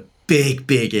question is a big,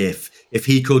 big if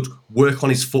he could work on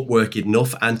his footwork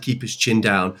enough and keep his chin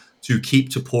down to keep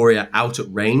Topuria out at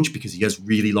range, because he has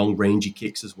really long rangey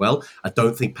kicks as well. I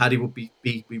don't think Paddy would be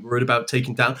worried about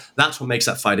taking down. That's what makes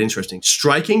that fight interesting.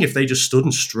 Striking, if they just stood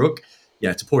and struck,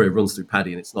 Topuria runs through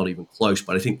Paddy and it's not even close.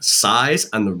 But I think the size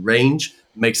and the range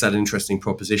makes that an interesting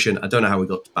proposition. I don't know how we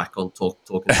got back on talking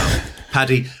about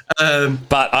Paddy.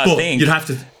 But I think you'd have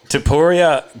to...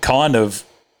 Topuria kind of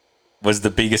was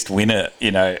the biggest winner,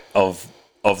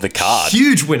 of the card.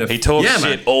 Huge winner. He talked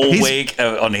shit all week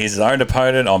on his own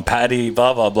opponent, on Paddy,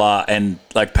 blah, blah, blah. And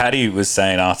like Paddy was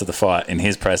saying after the fight in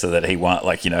his presser that he won,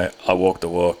 like, I walked the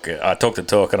walk, I talked the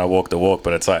talk and I walked the walk.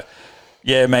 But it's like,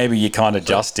 yeah, maybe you kind of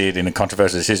just did in a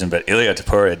controversial decision, but Ilia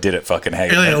Topuria did it fucking how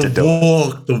you meant to do it.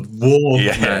 Walked the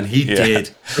walk, man. He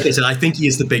did. Like I said, I think he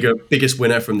is the biggest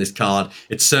winner from this card.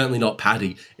 It's certainly not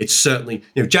Paddy. It's certainly,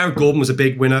 Jared Gordon was a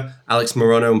big winner, Alex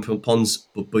Morono and Pons,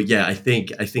 but yeah, I think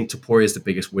Topuria is the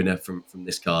biggest winner from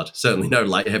this card. Certainly no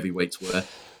light heavyweights were.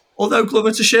 Although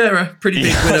Glover Teixeira, pretty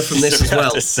big winner from this as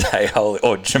well. To say,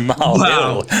 Jamal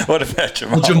Hill. What about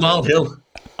Jamal? Jamal Hill.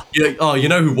 You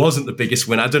know who wasn't the biggest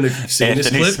winner? I don't know if you've seen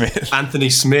Anthony this clip. Smith. Anthony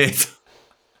Smith.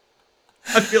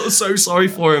 I feel so sorry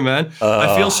for him, man.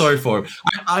 I feel sorry for him.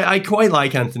 I quite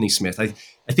like Anthony Smith.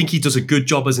 I think he does a good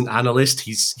job as an analyst.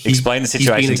 Explain the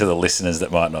situation to the listeners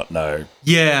that might not know.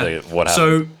 Yeah. What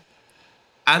happened. So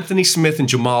Anthony Smith and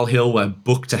Jamal Hill were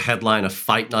booked to headline a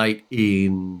fight night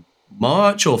in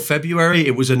March or February.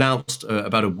 It was announced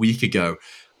about a week ago.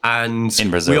 And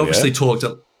in Brazil, we obviously talked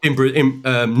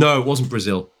no, it wasn't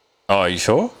Brazil. Oh, are you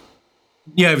sure?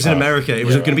 Yeah, it was in America.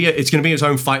 It's going to be its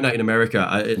own fight night in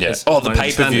America. The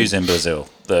pay-per-view's in Brazil.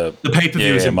 The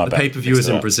pay-per-view is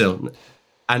in Brazil.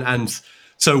 And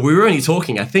so we were only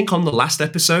talking, I think, on the last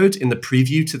episode in the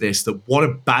preview to this, that what a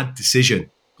bad decision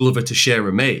Glover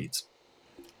Teixeira made,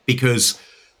 because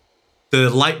the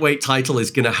lightweight title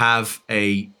is going to have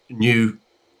a new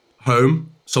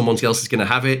home. Someone else is going to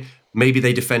have it. Maybe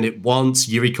they defend it once.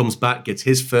 Yuri comes back, gets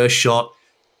his first shot.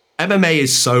 MMA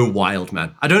is so wild,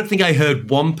 man. I don't think I heard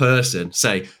one person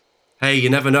say, hey, you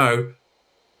never know.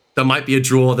 There might be a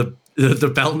draw.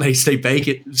 The belt may stay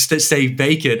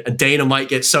vacant, and Dana might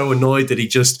get so annoyed that he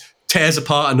just tears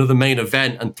apart another main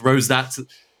event and throws that to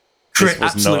create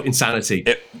absolute insanity.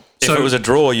 If it was a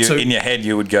draw, in your head,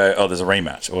 you would go, oh, there's a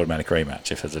rematch, automatic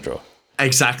rematch if it's a draw.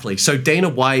 Exactly. So Dana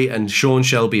White and Sean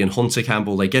Shelby and Hunter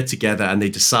Campbell, they get together and they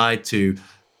decide to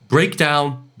break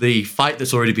down the fight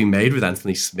that's already been made with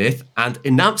Anthony Smith, and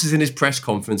announces in his press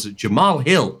conference that Jamal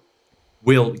Hill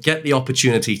will get the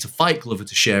opportunity to fight Glover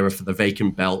Teixeira for the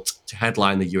vacant belt to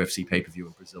headline the UFC pay-per-view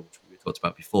in Brazil, which we talked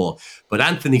about before. But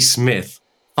Anthony Smith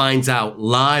finds out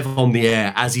live on the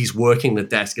air as he's working the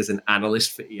desk as an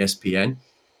analyst for ESPN.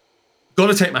 Got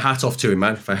to take my hat off to him,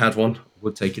 man. If I had one, I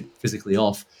would take it physically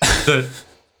off. That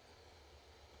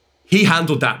he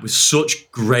handled that with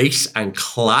such grace and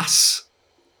class.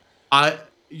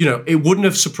 It wouldn't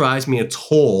have surprised me at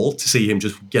all to see him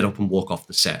just get up and walk off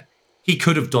the set. He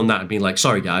could have done that and been like,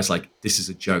 sorry, guys, like, this is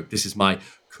a joke. This is my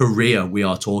career we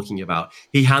are talking about.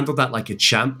 He handled that like a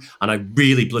champ, and I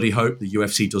really bloody hope the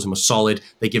UFC does him a solid.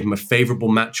 They give him a favorable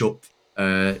matchup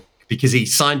because he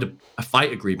signed a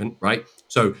fight agreement, right?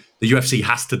 So the UFC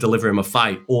has to deliver him a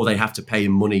fight, or they have to pay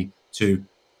him money to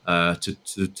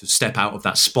step out of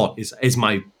that spot, is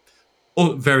my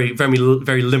very, very,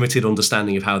 very limited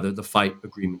understanding of how the fight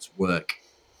agreements work.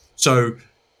 So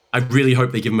I really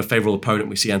hope they give him a favorable opponent.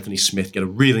 We see Anthony Smith get a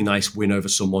really nice win over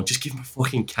someone. Just give him a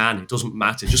fucking can. It doesn't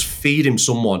matter. Just feed him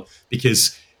someone,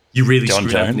 because you really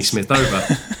screwed Anthony Smith over.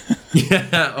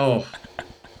 Yeah. Oh.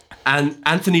 And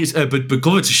Anthony's, but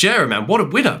Glover Teixeira, man, what a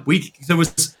winner. There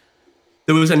was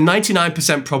a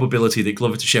 99% probability that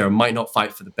Glover Teixeira might not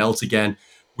fight for the belt again.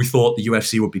 We thought the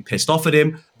UFC would be pissed off at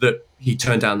him, that he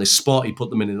turned down this spot. He put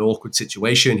them in an awkward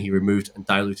situation. He removed and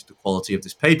diluted the quality of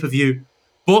this pay-per-view.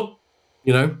 But,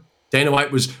 Dana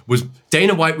White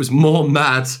was more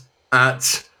mad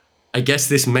at, I guess,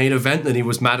 this main event than he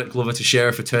was mad at Glover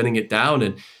Teixeira for turning it down.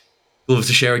 And Glover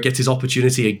Teixeira gets his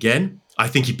opportunity again. I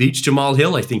think he beats Jamal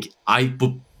Hill.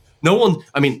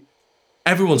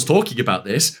 Everyone's talking about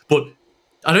this, but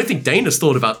I don't think Dana's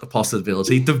thought about the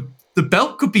possibility. The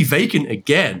belt could be vacant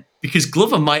again, because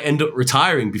Glover might end up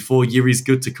retiring before Yuri's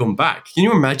good to come back. Can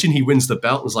you imagine he wins the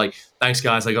belt and is like, thanks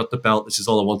guys, I got the belt. This is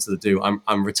all I wanted to do.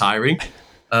 I'm retiring.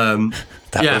 Would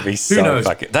be so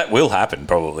fucking... That will happen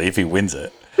probably if he wins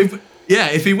it.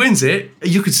 If he wins it,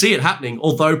 you could see it happening.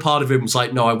 Although part of him was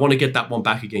like, no, I want to get that one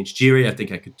back against Yuri. I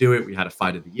think I could do it. We had a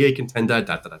fight of the year contender.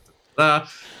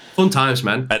 Fun times,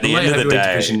 man. At the end of the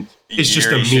day, it's just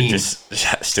a meme. Should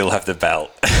just still have the belt,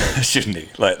 shouldn't he?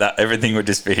 Like that, everything would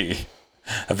just be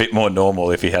a bit more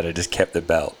normal if he had just kept the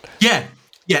belt. Yeah.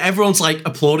 Everyone's like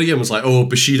applauding him. Was like, oh,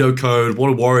 Bushido code, what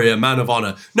a warrior, man of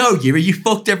honor. No, Yuri, you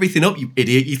fucked everything up, you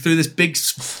idiot. You threw this big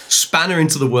spanner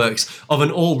into the works of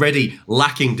an already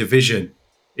lacking division.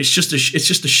 It's just a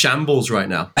shambles right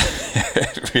now.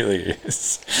 It really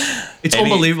is. It's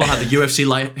unbelievable how the UFC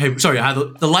how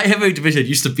the light heavyweight division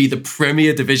used to be the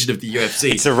premier division of the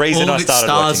UFC. It's the reason I started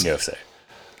watching UFC.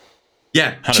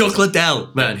 Yeah, 100%. Chuck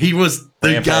Liddell, man, he was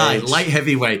the guy. Light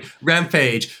heavyweight,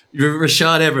 Rampage,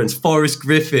 Rashad Evans, Forrest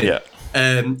Griffin,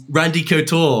 Randy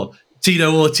Couture,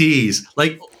 Tito Ortiz,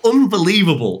 like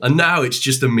unbelievable. And now it's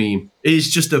just a meme. It's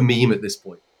just a meme at this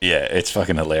point. Yeah, it's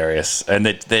fucking hilarious, and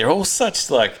they're all such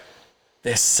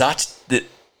they're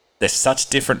such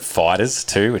different fighters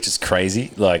too, which is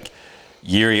crazy. Like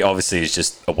Yuri obviously is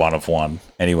just a one of one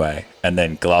anyway, and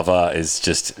then Glover is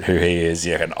just who he is,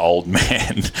 an old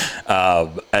man,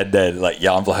 and then like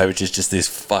Jan Blachowicz is just this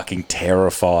fucking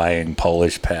terrifying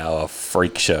Polish power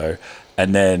freak show,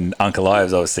 and then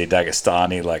Ankalaev's obviously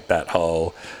Dagestani, like that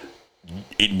whole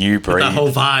new breed, that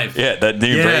whole vibe, that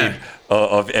new breed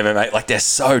of MMA. Like they're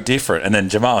so different, and then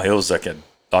Jamal Hill's like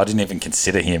I didn't even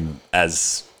consider him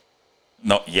as,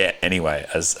 not yet anyway,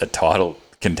 as a title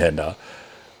contender.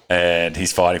 and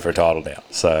he's fighting for a title now.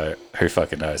 So who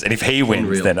fucking knows? And if he wins,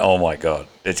 Unreal. then oh my god,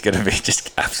 it's going to be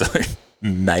just absolute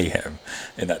mayhem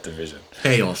in that division.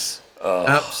 Chaos.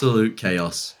 Absolute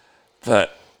chaos.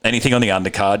 But anything on the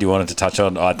undercard you wanted to touch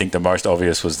on? I think the most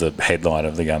obvious was the headline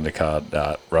of the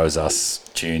undercard, Rosas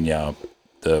Jr.,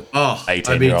 the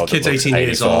 18-year-old kid's that looks 18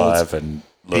 years old. 85 and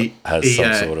has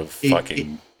some sort of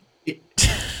fucking...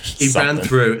 He ran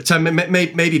through. So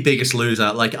maybe biggest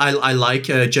loser. Like I like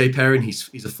Jay Perrin.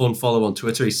 He's a fun follow on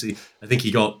Twitter. I think he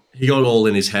got all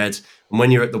in his head. And when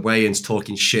you're at the weigh-ins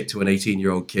talking shit to an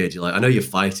 18-year-old kid, you're like, I know you're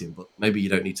fighting, but maybe you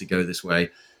don't need to go this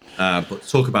way. But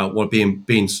talk about what being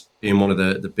one of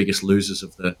the biggest losers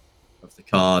of the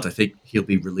card. I think he'll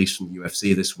be released from the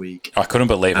UFC this week. I couldn't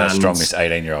believe how strong this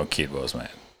 18-year-old kid was, man.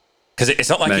 Because it's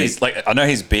not like he's like, I know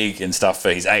he's big and stuff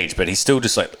for his age, but he's still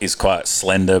just like, he's quite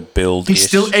slender build. He's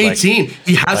still 18.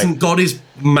 He hasn't got his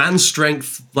man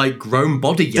strength like grown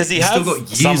body yet. Does he have still got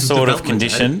years some sort of development,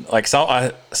 condition? Like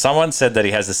someone said that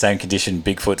he has the same condition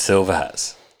Bigfoot Silver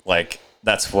has. Like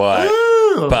that's why.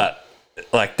 Oh. But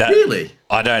like that. Really?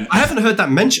 I haven't heard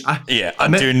that mentioned. I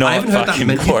do not. I haven't heard that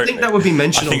mentioned. You think that would be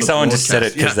mentioned? I think someone just said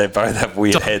it because they both have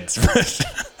weird heads.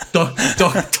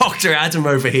 Dr. Adam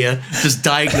over here just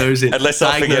diagnosing. Unless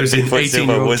I forget, Bigfoot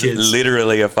Silver was kids.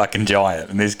 literally a fucking giant,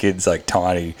 and this kid's like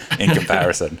tiny in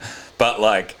comparison. But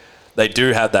like, they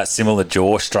do have that similar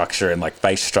jaw structure and like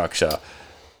face structure,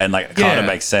 and like it kind of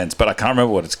makes sense. But I can't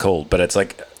remember what it's called. But it's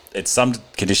like it's some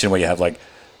condition where you have like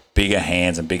bigger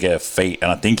hands and bigger feet,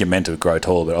 and I think you're meant to grow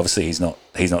tall. But obviously, he's not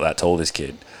that tall. This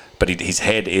kid, but his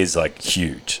head is like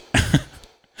huge.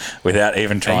 Without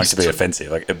even trying to be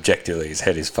offensive. Like, objectively, his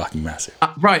head is fucking massive.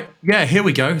 Right. Yeah, here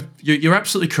we go. You're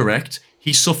absolutely correct.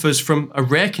 He suffers from a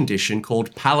rare condition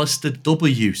called Pallister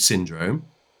W syndrome.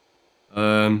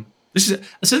 This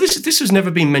has never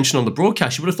been mentioned on the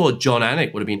broadcast. You would have thought John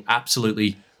Anik would have been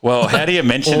absolutely... Well, how do you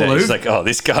mention it? It's like, oh,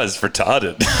 this guy's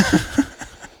retarded.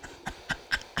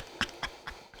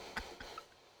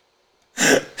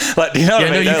 Like, do you know what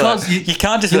I mean? You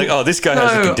can't just be like, oh, this guy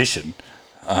has a condition.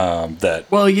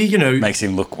 Makes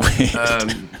him look weird.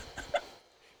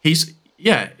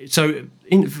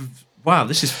 Wow,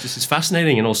 this is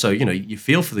fascinating, and also you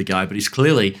feel for the guy, but he's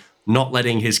clearly not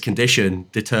letting his condition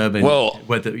determine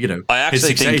whether I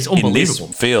actually think in this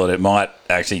field it might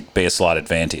actually be a slight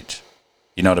advantage.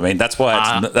 You know what I mean? That's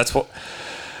why that's what.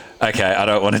 Okay, I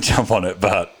don't want to jump on it,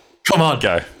 but come on,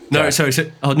 go. No, so it's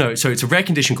a rare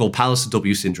condition called Pallister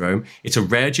W syndrome. It's a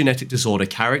rare genetic disorder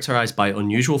characterized by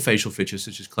unusual facial features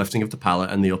such as clefting of the palate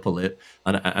and the upper lip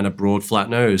and a broad, flat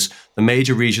nose. The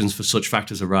major reasons for such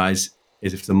factors arise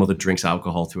is if the mother drinks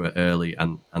alcohol through her early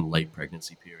and late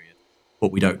pregnancy period.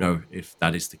 But we don't know if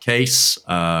that is the case.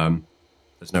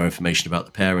 There's no information about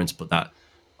the parents, but that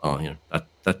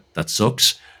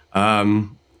sucks.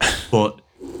 But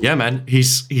yeah, man, he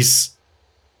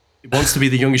wants to be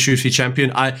the youngest UFC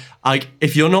champion.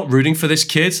 If you're not rooting for this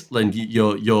kid, then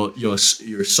you're a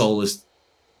soulless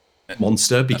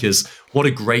monster, because what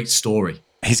a great story.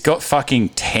 He's got fucking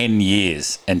 10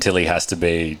 years until he has to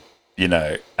be,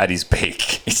 at his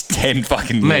peak. It's 10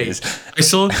 fucking years. I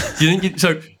saw. Do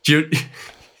you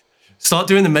start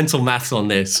doing the mental maths on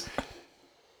this?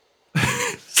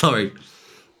 Sorry.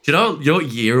 Do you know what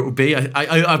year it would be?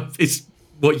 It's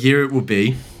what year it would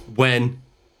be when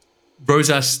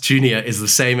Rosas Jr. is the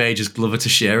same age as Glover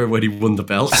Teixeira when he won the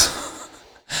belt.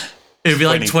 It'd be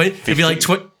like 20. It'd be like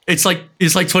 20. It's like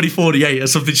 2048 or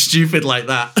something stupid like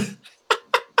that.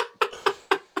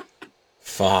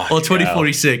 Fuck. Or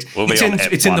 2046.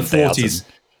 It's in the 40s.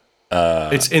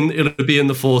 It'll be in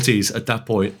the 40s at that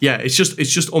point. Yeah, it's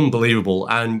just unbelievable,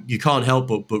 and you can't help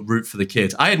but root for the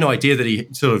kid. I had no idea that he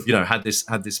sort of had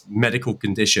this medical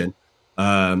condition.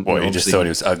 You just thought he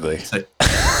was ugly.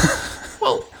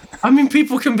 Well, I mean,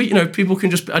 people can be, people can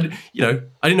just, I didn't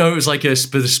know it was like a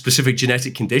specific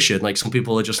genetic condition. Like some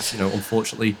people are just,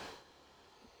 unfortunately.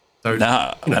 We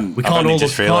can't all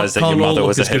just realised that your mother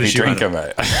was a heavy drinker,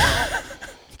 mate.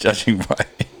 Judging by.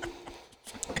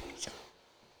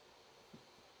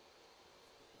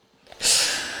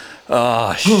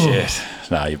 Oh shit!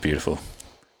 No, you're beautiful.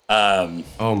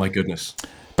 Oh my goodness!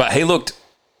 But he looked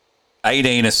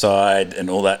 18 aside and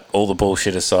all the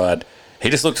bullshit aside. He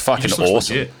just looked fucking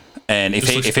awesome. Legit. And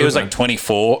if he was like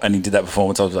 24 and he did that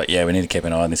performance, I was like, yeah, we need to keep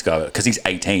an eye on this guy. Because he's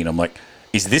 18. I'm like,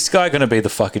 is this guy going to be the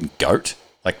fucking GOAT?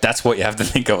 Like, that's what you have to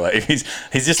think of. Like, he's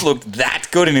just looked that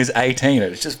good in his 18.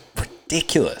 It's just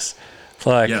ridiculous.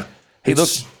 Like, he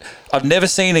looked... I've never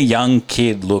seen a young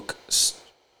kid look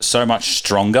so much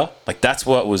stronger. Like, that's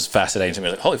what was fascinating to me.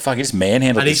 Like, holy fuck, he just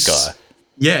manhandled this guy.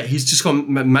 Yeah, he's just got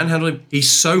manhandling.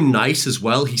 He's so nice as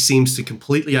well. He seems to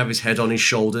completely have his head on his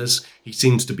shoulders. He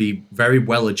seems to be very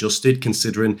well adjusted,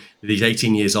 considering that he's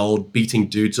 18 years old, beating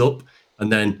dudes up,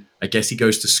 and then I guess he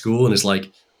goes to school and is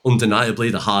like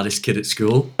undeniably the hardest kid at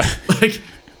school. like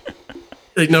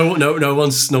no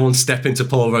one's stepping to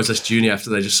Paul Rosas Jr.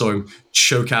 after they just saw him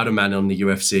choke out a man on the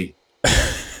UFC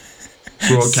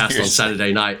broadcast on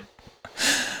Saturday night.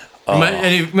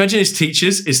 Imagine his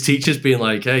teachers being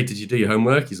like, "Hey, did you do your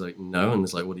homework?" He's like, "No," and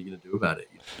it's like, "What are you going to do about it?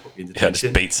 Put me in detention?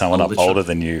 Just beat someone up older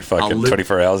than you, fucking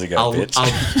 24 hours ago, bitch."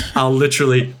 I'll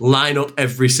literally line up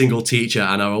every single teacher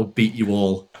and I will beat you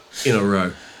all in a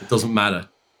row. It doesn't matter.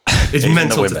 It's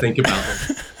mental to think about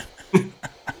it.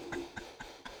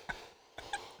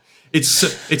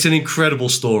 It's an incredible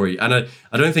story, and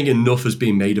I don't think enough has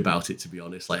been made about it, to be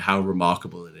honest. Like how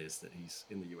remarkable it is that he's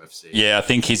in the UFC. Yeah, I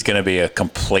think he's going to be a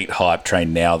complete hype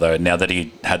train now, though. Now that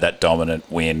he had that dominant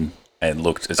win and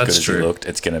looked as good as he looked,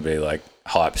 it's going to be like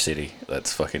hype city.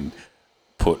 Let's back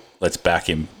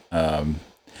him.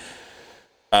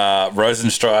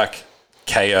 Rosenstrike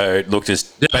KO looked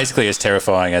basically as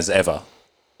terrifying as ever.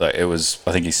 Like it was,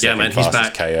 I think he's second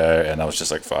fastest KO, and I was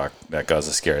just like, "Fuck, that guy's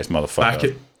the scariest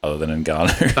motherfucker." Other than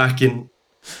Ngannou.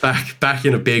 back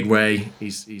in a big way.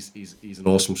 He's an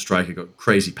awesome striker. Got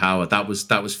crazy power. That was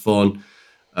fun.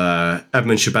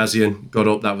 Edmund Shabazian got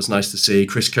up. That was nice to see.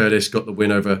 Chris Curtis got the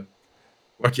win over.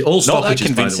 All not that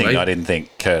convincing. By the way. I didn't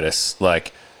think Curtis.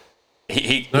 Like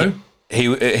he's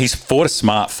fought a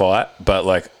smart fight, but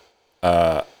like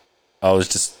I was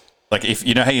just like, if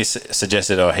you know how you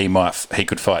suggested, he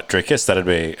could fight Dricus, that'd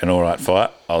be an all right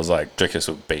fight. I was like, Dricus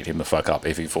would beat him the fuck up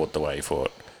if he fought the way he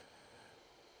fought.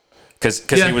 Because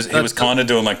he was kind of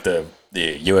doing like the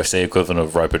UFC equivalent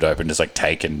of rope-a-dope and just like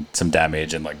taking some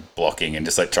damage and like blocking and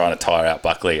just like trying to tire out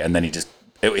Buckley, and then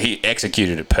he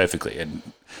executed it perfectly and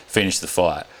finished the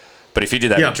fight. But if you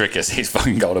did that with Dricus, he's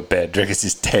fucking gone to bed. Dricus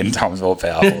is 10 times more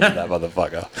powerful than that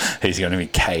motherfucker. He's going to be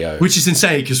KO. Which is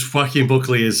insane because Joaquin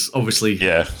Buckley is obviously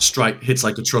hits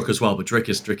like a truck as well, but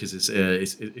Dricus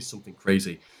is something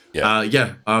crazy.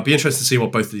 Yeah. I'll be interested to see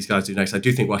what both of these guys do next. I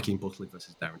do think Joaquin Buckley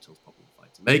versus Darren Till is probably the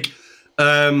fight to make.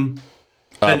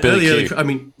 Billy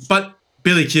Q. But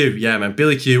Billy Q, yeah, man.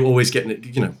 Billy Q always getting it,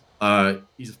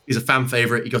 he's a fan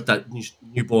favorite. He got that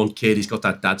newborn kid. He's got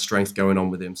that dad strength going on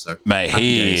with him. So, mate,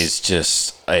 he is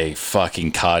just a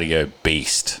fucking cardio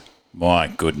beast. My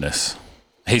goodness,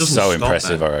 he's so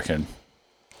impressive. Man. I reckon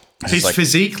his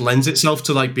physique lends itself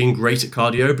to like being great at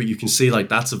cardio, but you can see like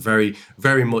that's a very,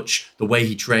 very much the way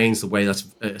he trains. The way that's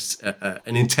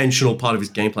an intentional part of his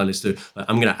game plan is to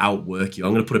I'm going to outwork you.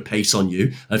 I'm going to put a pace on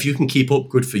you. And if you can keep up,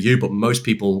 good for you. But most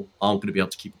people aren't going to be able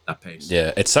to keep up that pace.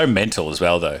 Yeah, it's so mental as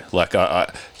well, though. Like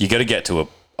you got to get to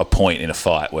a point in a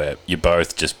fight where you're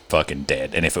both just fucking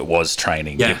dead. And if it was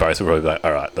training, you both were probably like,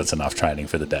 all right, that's enough training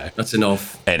for the day. That's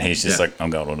enough. And he's just like, I'm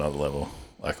going to another level.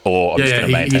 Like, or I'm just going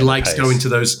to maintain he likes the pace. going to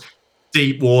those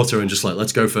deep water and just like,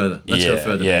 let's go further. Let's go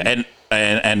further. Yeah,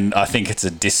 and I think it's a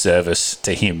disservice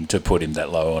to him to put him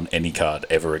that low on any card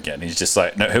ever again. He's just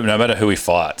like, no matter who he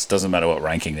fights, doesn't matter what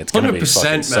ranking, it's going to be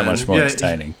fucking so much more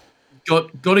entertaining.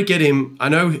 Got to get him. I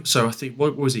know. So I think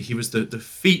what was he? He was the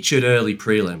featured early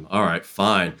prelim. All right,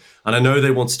 fine. And I know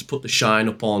they wanted to put the shine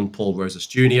up on Paul Rosas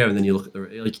Jr. And then you look at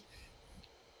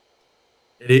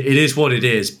it is what it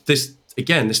is. This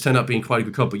turned out being quite a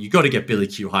good card, but you got to get Billy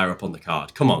Q higher up on the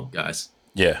card. Come on, guys.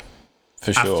 Yeah,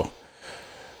 for sure.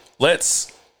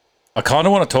 I kind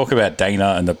of want to talk about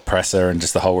Dana and the presser and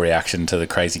just the whole reaction to the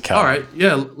crazy card. All right,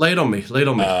 yeah, lay it on me.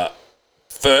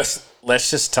 First, let's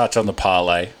just touch on the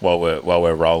parlay while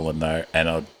we're rolling though.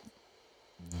 And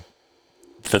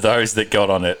for those that got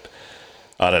on it,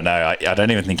 I don't know. I don't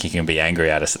even think you can be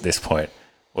angry at us at this point.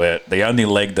 Where the only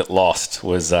leg that lost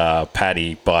was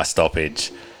Paddy by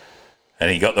stoppage,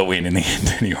 and he got the win in the end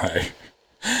anyway.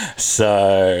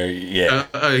 So yeah,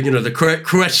 the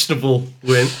questionable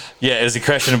win. Yeah, it was a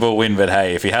questionable win, but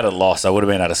hey, if he had a loss, I would have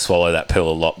been able to swallow that pill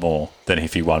a lot more than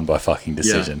if he won by fucking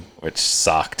decision, which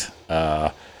sucked.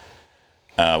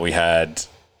 We had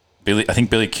Billy. I think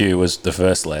Billy Q was the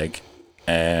first leg,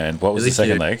 and what was the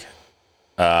second leg?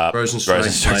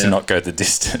 Rosenstrike did not go the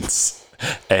distance.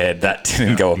 And that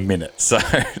didn't go a minute, so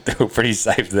they were pretty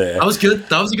safe there. That was good.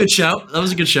 That was a good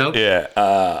shout.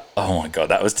 Yeah. Oh my god,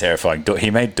 that was terrifying. He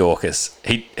made Dorcas.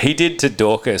 He did to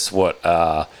Dorcas what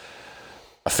I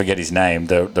forget his name.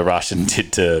 The Russian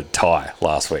did to Ty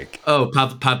last week. Oh,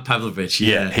 Pavlovich.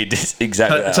 Yeah, he did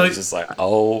exactly that. I was just like,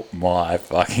 oh my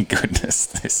fucking goodness,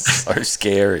 this is so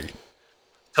scary.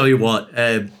 Tell you what.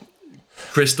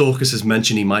 Chris Dorcas has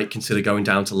mentioned he might consider going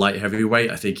down to light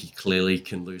heavyweight. I think he clearly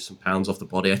can lose some pounds off the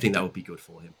body. I think that would be good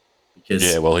for him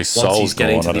Yeah, well, his soul's gone.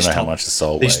 I don't know how much the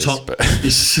soul weighs. But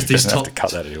these top, have to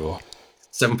cut that anymore.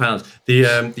 £7.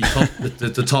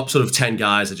 The top sort of 10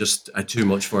 guys are too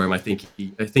much for him. I think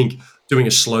doing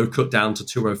a slow cut down to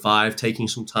 205, taking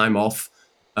some time off,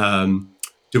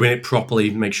 doing it properly,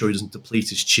 make sure he doesn't deplete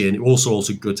his chin. It's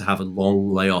also good to have a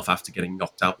long layoff after getting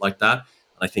knocked out like that.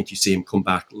 And I think you see him come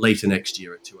back later next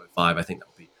year at 205. I think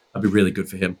that'd be really good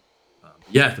for him.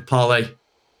 The parlay,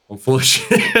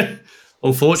 unfortunately.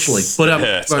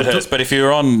 But if you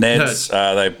were on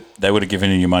Neds, they would have given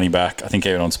you your money back. I think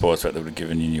even on Sportsbet they would have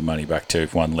given you your money back too.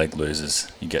 If one leg loses,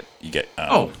 you get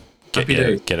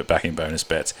it back in bonus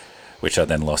bets, which I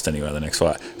then lost anyway the next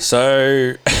fight.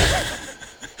 So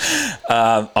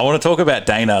I want to talk about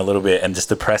Dana a little bit and just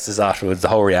the presses afterwards, the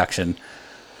whole reaction.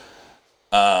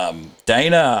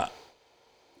 Dana,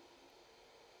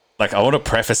 like, I want to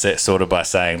preface it sort of by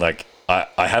saying, like,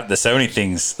 there's so many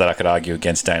things that I could argue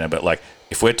against Dana, but like,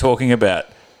 if we're talking about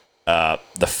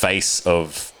the face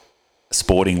of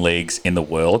sporting leagues in the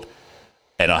world,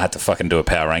 and I had to fucking do a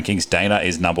power rankings, Dana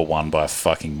is number one by a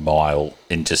fucking mile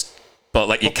in just, but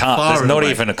like, you can't, there's not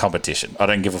even a competition. I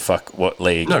don't give a fuck what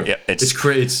league. No, it's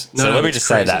crazy. So let me just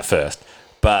say that first.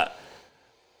 But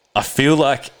I feel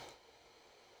like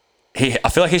he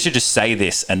should just say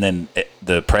this, and then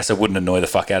the presser wouldn't annoy the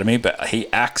fuck out of me, but he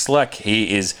acts like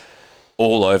he is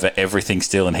all over everything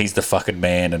still, and he's the fucking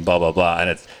man, and blah blah blah.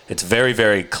 And it's very,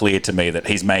 very clear to me that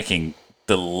he's making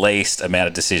the least amount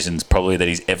of decisions probably that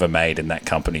he's ever made in that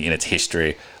company in its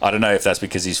history. I don't know if that's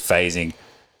because he's phasing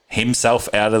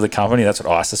himself out of the company. That's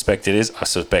what I suspect it is. I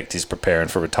suspect he's preparing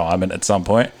for retirement at some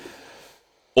point,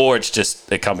 or it's just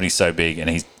the company's so big and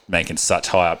he's making such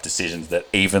high up decisions that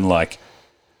even like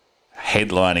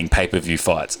headlining pay-per-view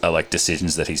fights are like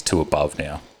decisions that he's too above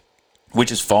now. Which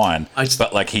is fine,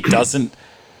 but like, he doesn't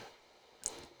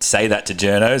say that to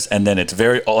journos, and then it's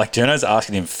very like, journos are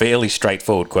asking him fairly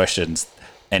straightforward questions,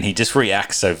 and he just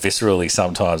reacts so viscerally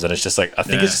sometimes, and it's just like, I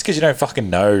think it's just because you don't fucking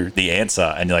know the answer,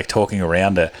 and you're like talking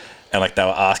around it. And like, they were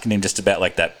asking him just about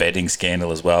like that betting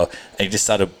scandal as well, and he just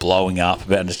started blowing up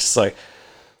about it, and it's just like,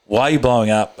 why are you blowing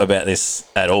up about this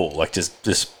at all? Like, just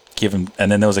give him. And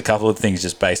then there was a couple of things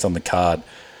just based on the card,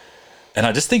 and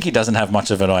I just think he doesn't have much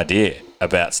of an idea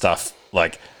about stuff.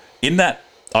 Like, in that,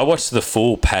 I watched the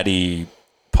full Paddy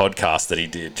podcast that he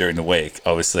did during the week,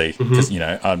 obviously, because, you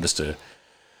know, I'm just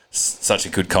such a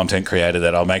good content creator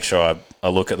that I'll make sure I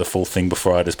look at the full thing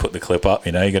before I just put the clip up.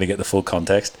 You know, you got to get the full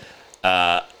context.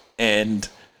 And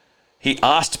he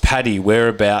asked Paddy,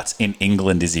 whereabouts in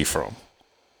England is he from?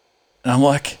 And I'm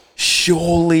like,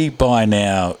 surely by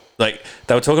now, like,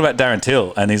 they were talking about Darren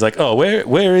Till, and he's like, oh,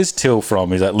 where is Till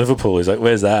from? He's like, Liverpool. He's like,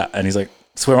 where's that? And he's like,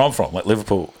 that's where I'm from, like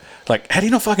Liverpool. Like, how do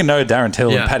you not fucking know Darren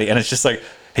Till and Paddy? And it's just like,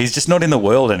 he's just not in the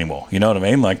world anymore. You know what I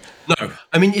mean? Like, no,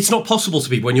 I mean, it's not possible to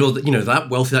be when you're, you know,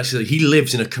 that wealthy. Actually, he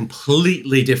lives in a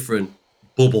completely different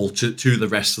bubble to the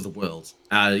rest of the world.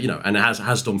 You know, and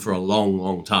has done for a long,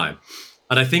 long time.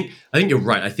 And I think you're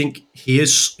right. I think he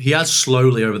has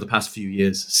slowly over the past few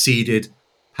years ceded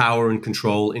power and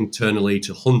control internally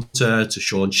to Hunter, to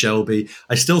Sean Shelby.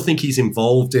 I still think he's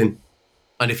involved in.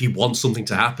 And if he wants something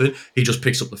to happen, he just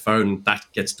picks up the phone and that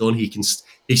gets done.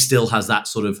 He still has that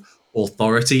sort of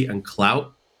authority and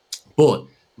clout. But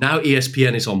now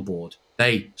ESPN is on board.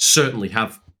 They certainly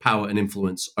have power and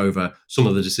influence over some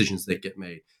of the decisions that get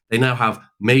made. They now have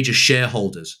major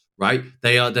shareholders, right?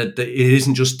 It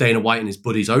isn't just Dana White and his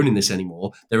buddies owning this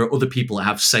anymore. There are other people that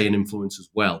have say and influence as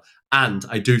well. And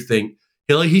I do think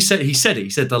he said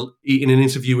that in an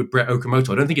interview with Brett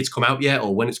Okamoto. I don't think it's come out yet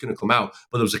or when it's going to come out,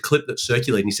 but there was a clip that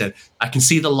circulated. And he said, "I can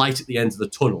see the light at the end of the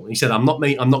tunnel." And he said, "I'm not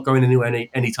going anywhere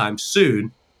anytime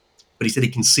soon," but he said he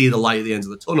can see the light at the end of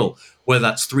the tunnel. Whether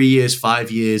that's 3 years,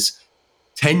 5 years,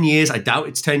 10 years, I doubt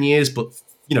it's 10 years, but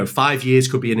 5 years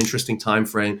could be an interesting time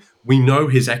frame. We know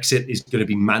his exit is going to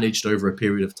be managed over a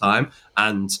period of time,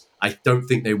 and I don't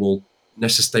think they will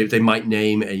necessarily. They might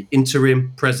name an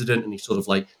interim president, and he sort of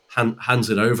like hands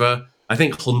it over. I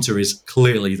think Hunter is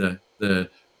clearly the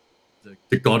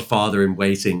godfather in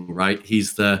waiting, right?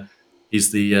 He's the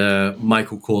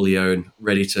Michael Corleone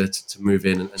ready to move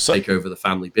in and take over the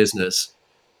family business.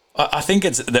 I think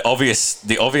it's the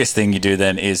obvious thing you do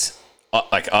then is one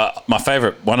of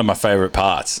my favorite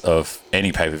parts of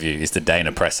any pay-per-view is the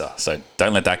Dana presser. So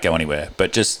don't let that go anywhere,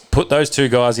 but just put those two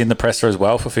guys in the presser as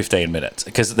well for 15 minutes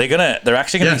because they're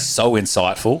actually going to be so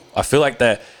insightful. I feel like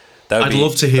I'd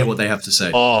love to hear what they have to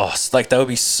say. Oh, like they would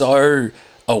be so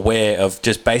aware of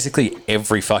just basically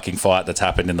every fucking fight that's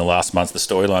happened in the last month, the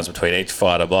storylines between each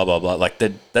fighter, blah blah blah. Like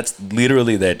that's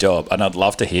literally their job, and I'd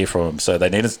love to hear from them. So they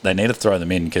need to throw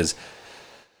them in because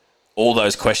all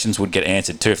those questions would get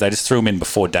answered too. If they just threw him in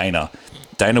before Dana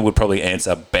would probably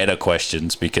answer better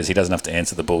questions because he doesn't have to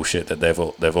answer the bullshit that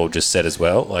they've all just said as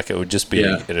well. Like, it would just be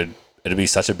it'd be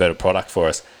such a better product for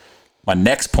us. My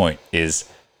next point is,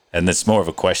 and it's more of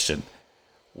a question,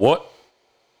 what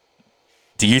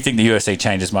do you think the UFC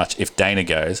changes much if Dana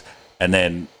goes? And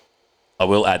then I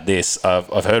will add this.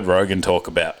 I've heard Rogan talk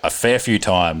about a fair few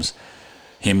times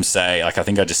him say, like, I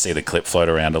think I just see the clip float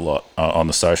around a lot on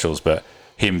the socials, but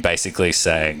him basically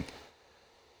saying,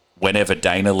 whenever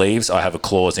Dana leaves, I have a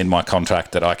clause in my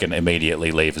contract that I can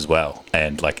immediately leave as well.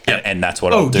 And like, and that's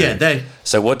what I'll do. Yeah,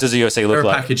 so what does the UFC look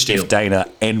like if Dana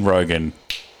and Rogan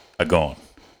are gone?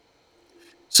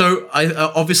 So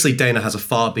obviously Dana has a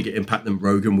far bigger impact than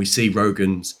Rogan. We see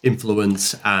Rogan's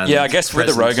influence and I guess with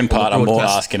the Rogan part, I'm more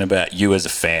asking about you as a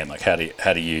fan. Like, how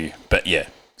do you? But yeah,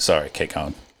 sorry, keep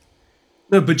going.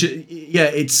 No, but yeah,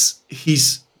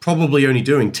 he's probably only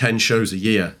doing 10 shows a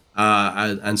year,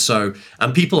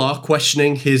 and people are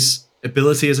questioning his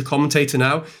ability as a commentator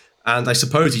now. And I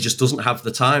suppose he just doesn't have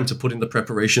the time to put in the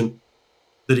preparation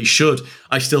that he should.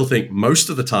 I still think most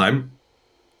of the time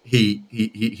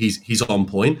he's on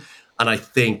point, and I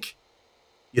think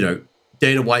Joe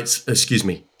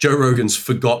Rogan's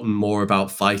forgotten more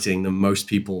about fighting than most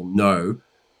people know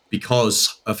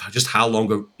because of just how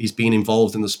long he's been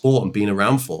involved in the sport and been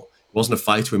around for. He wasn't a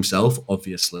fighter himself,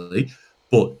 obviously,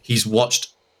 but he's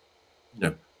watched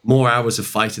more hours of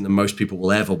fighting than most people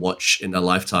will ever watch in their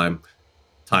lifetime,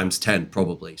 times 10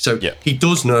 probably. So he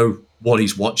does know what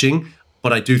he's watching.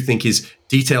 But I do think his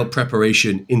detailed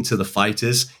preparation into the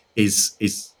fighters is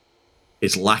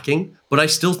lacking. But I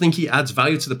still think he adds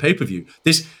value to the pay-per-view.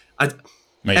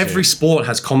 Every sport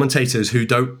has commentators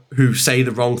who say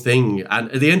the wrong thing,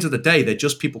 and at the end of the day, they're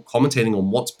just people commentating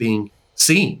on what's being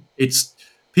seen. It's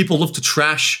people love to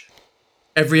trash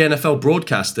every NFL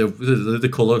broadcast. The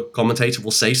color commentator will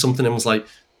say something and was like,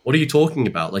 "What are you talking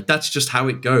about?" Like, that's just how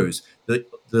it goes. The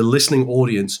listening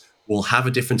audience will have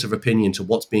a difference of opinion to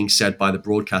what's being said by the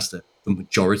broadcaster the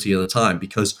majority of the time,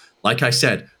 because, like I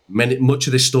said, much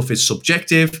of this stuff is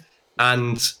subjective,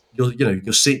 and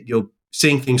you're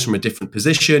seeing things from a different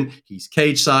position. He's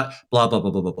cage side, blah blah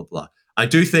blah blah blah blah blah. I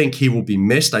do think he will be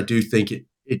missed. I do think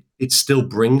it still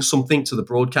brings something to the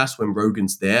broadcast when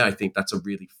Rogan's there. I think that's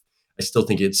I still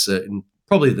think it's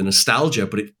probably the nostalgia,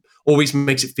 but it always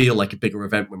makes it feel like a bigger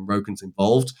event when Rogan's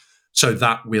involved. So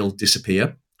that will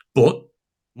disappear, but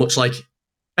much like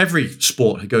every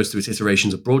sport goes through its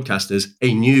iterations of broadcasters,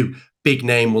 a new big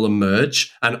name will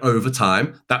emerge, and over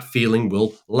time, that feeling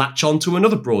will latch on to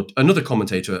another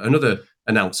commentator, another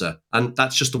announcer, and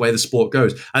that's just the way the sport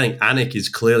goes. I think Anik is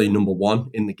clearly number one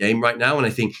in the game right now, and I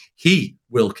think he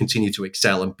will continue to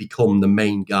excel and become the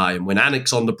main guy. And when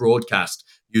Anik's on the broadcast,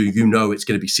 you know it's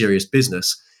going to be serious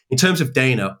business. In terms of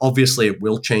Dana, obviously it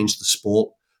will change the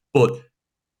sport, but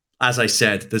as I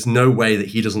said, there's no way that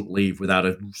he doesn't leave without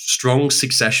a strong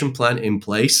succession plan in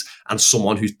place and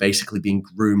someone who's basically being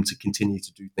groomed to continue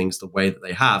to do things the way that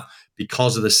they have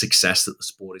because of the success that the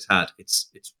sport has had.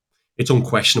 It's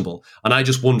unquestionable. And I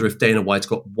just wonder if Dana White's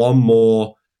got one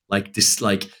more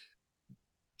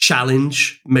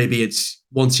challenge. Maybe it's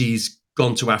once he's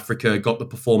gone to Africa, got the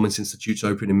Performance Institutes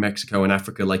open in Mexico and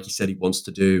Africa like he said he wants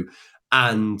to do,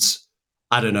 and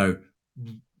I don't know,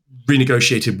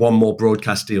 renegotiated one more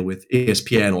broadcast deal with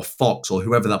ESPN or Fox or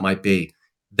whoever that might be,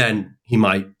 then he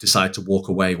might decide to walk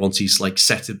away once he's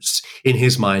set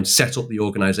up the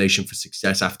organization for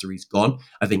success after he's gone.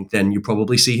 I think then you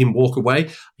probably see him walk away.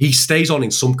 He stays on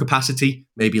in some capacity,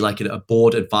 maybe like a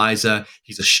board advisor.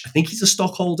 I think he's a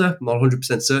stockholder. I'm not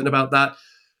 100% certain about that.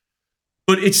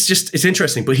 But it's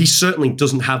interesting. But he certainly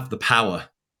doesn't have the power,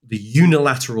 the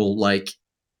unilateral,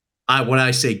 when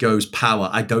I say goes power,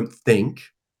 I don't think.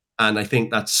 And I think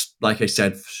that's, like I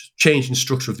said, changing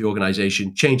structure of the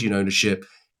organization, changing ownership,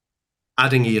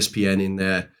 adding ESPN in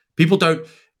there.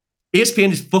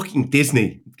 ESPN is fucking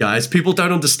Disney, guys. People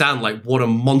don't understand what a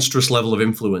monstrous level of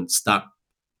influence that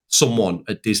someone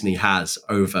at Disney has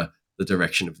over the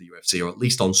direction of the UFC, or at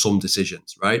least on some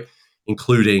decisions, right?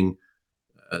 Including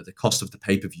the cost of the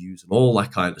pay-per-views and all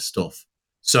that kind of stuff.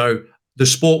 So the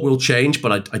sport will change,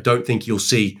 but I don't think you'll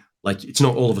see, it's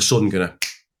not all of a sudden going to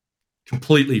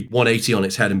completely 180 on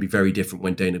its head and be very different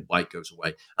when Dana White goes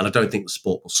away. And I don't think the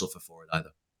sport will suffer for it either.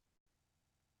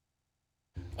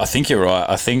 I think you're right.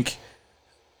 I think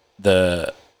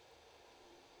the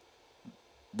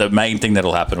main thing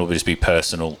that'll happen will just be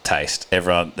personal taste.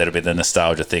 That'll be the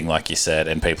nostalgia thing, like you said,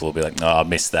 and people will be like, no, I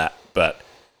missed that. But,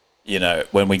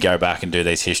 when we go back and do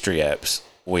these history apps,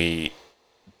 we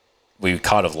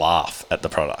kind of laugh at the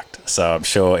product. So I'm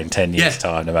sure in 10 years'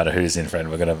 time, no matter who's in front,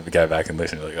 we're going to go back and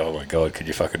listen to like, oh my God, could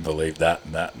you fucking believe that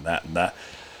and that and that and that?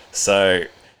 So,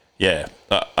 yeah,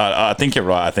 I think you're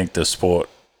right. I think the sport,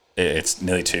 it's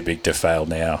nearly too big to fail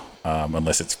now,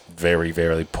 unless it's very,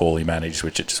 very poorly managed,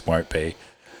 which it just won't be.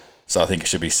 So I think it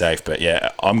should be safe. But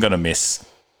yeah, I'm going to miss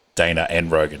Dana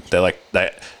and Rogan. The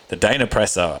Dana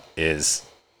presser is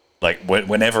like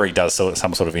whenever he does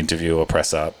some sort of interview or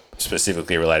presser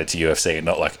specifically related to UFC, and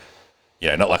not like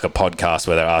a podcast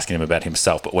where they're asking him about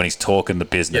himself, but when he's talking the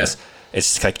business,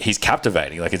 it's like he's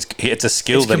captivating. Like it's a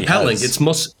skill that compelling. he has.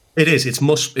 It's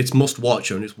must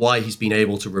watch, and it's why he's been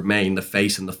able to remain the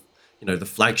face and the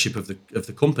flagship of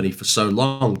the company for so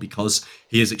long, because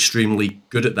he is extremely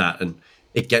good at that, and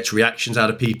it gets reactions out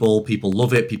of people. People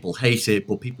love it, people hate it,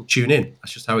 but people tune in.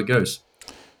 That's just how it goes.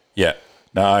 Yeah,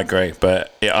 no, I agree,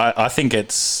 but yeah, I think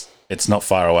it's not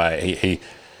far away. He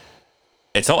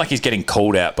it's not like he's getting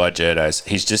called out by journos.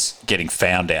 He's just getting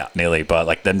found out nearly by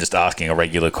like them just asking a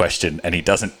regular question, and he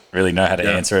doesn't really know how to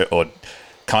answer it, or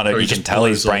kind of you can tell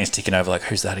his brain's ticking over like,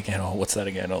 who's that again, or what's that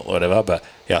again, or whatever. But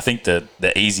yeah, I think the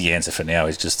easy answer for now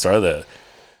is just throw the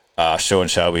Sean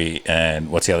Shelby and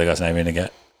what's the other guy's name in again?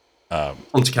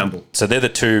 Hunter Campbell. So they're the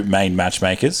two main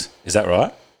matchmakers. Is that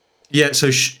right? Yeah.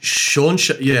 So Sean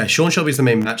Shelby's the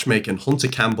main matchmaker, and Hunter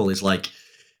Campbell is like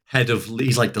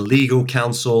he's like the legal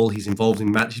counsel. He's involved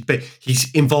in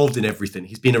he's involved in everything.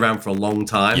 He's been around for a long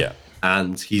time. Yeah.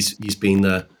 And he's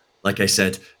been like I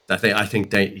said, I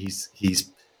think he's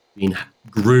been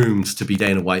groomed to be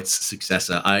Dana White's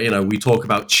successor. We talk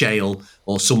about Chael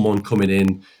or someone coming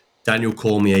in. Daniel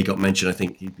Cormier got mentioned. I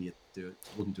think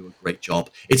wouldn't do a great job.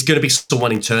 It's going to be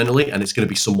someone internally, and it's going to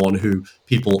be someone who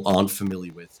people aren't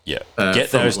familiar with. Yeah,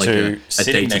 get those two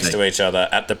sitting next to each other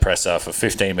at the presser for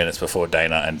 15 minutes before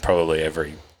Dana, and probably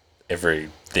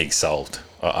everything's solved.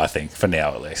 I think for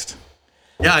now, at least.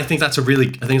 Yeah, I think it's a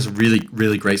really,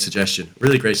 really great suggestion.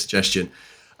 Really great suggestion.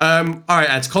 All right,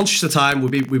 Ed, conscious of time,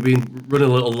 we've been running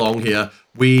a little long here.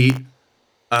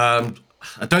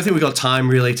 I don't think we got time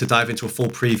really to dive into a full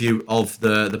preview of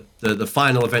the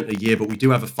final event of the year, but we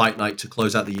do have a fight night to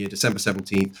close out the year, December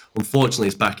 17th. Unfortunately,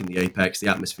 it's back in the Apex. The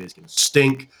atmosphere is going to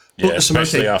stink. Yeah,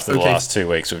 especially after the last 2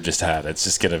 weeks we've just had. It's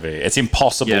just going to be... It's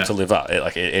impossible to live up.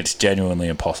 It's genuinely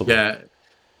impossible. Yeah.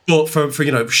 But for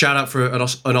shout out for an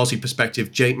Aussie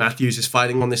perspective, Jake Matthews is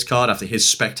fighting on this card after his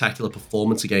spectacular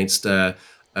performance against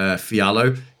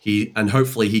Fiallo.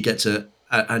 Hopefully he gets a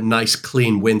nice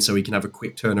clean win so he can have a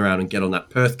quick turnaround and get on that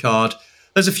Perth card.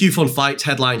 There's a few fun fights,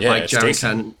 headlined by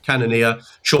Jaron Cannonier,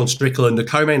 Sean Strickland. The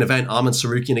co-main event, Arman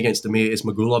Sarukian against Damir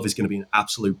Ismagulov, is going to be an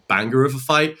absolute banger of a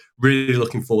fight. Really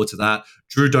looking forward to that.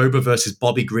 Drew Dober versus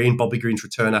Bobby Green. Bobby Green's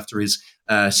return after his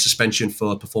suspension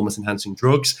for performance-enhancing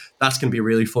drugs. That's going to be a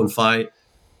really fun fight.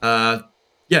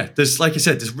 There's, like I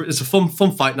said, it's a fun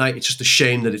fight night. It's just a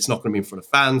shame that it's not going to be in front of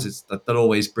fans. That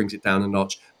always brings it down a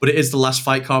notch. But it is the last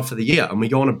fight card for the year, and we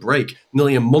go on a break,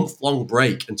 nearly a month-long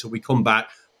break, until we come back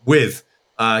with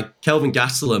Kelvin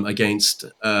Gastelum against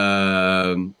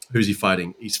who's he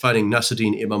fighting? He's fighting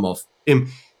Nasruddin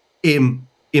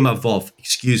Imavov.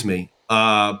 Excuse me.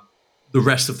 The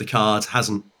rest of the card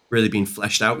hasn't really been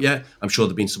fleshed out yet. I'm sure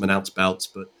there've been some announced bouts,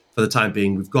 but for the time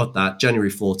being, we've got that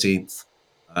January 14th.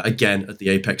 Again at the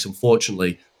Apex,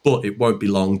 unfortunately, but it won't be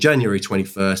long. January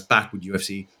 21st, back with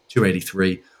UFC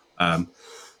 283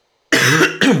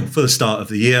 for the start of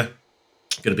the year.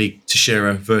 Going to be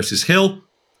Teixeira versus Hill,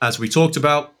 as we talked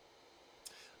about.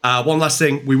 One last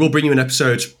thing, we will bring you an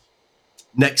episode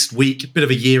next week, a bit of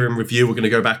a year in review. We're going to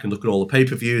go back and look at all the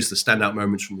pay-per-views, the standout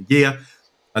moments from the year,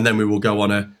 and then we will go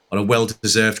on a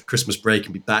well-deserved Christmas break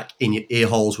and be back in your ear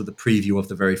holes with a preview of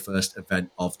the very first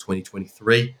event of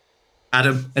 2023.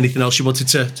 Adam, anything else you wanted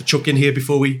to chuck in here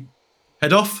before we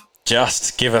head off?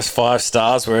 Just give us 5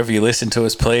 stars wherever you listen to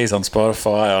us, please, on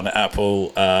Spotify, on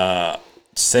Apple.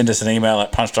 Send us an email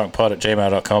at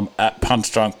punchdrunkpod@gmail.com, at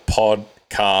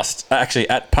punchdrunkpodcast. Actually,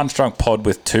 at punchdrunkpod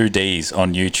with 2 Ds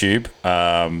on YouTube.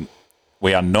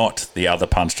 We are not the other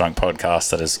Punch Drunk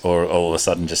podcast that has all of a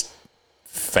sudden just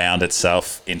found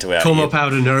itself into our up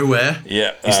out of nowhere.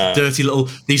 Yeah,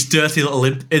 these dirty little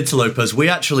interlopers. We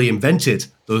actually invented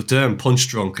the term Punch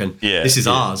Drunk, and this is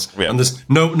ours. Yeah. And there's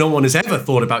no one has ever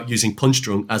thought about using Punch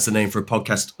Drunk as the name for a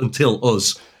podcast until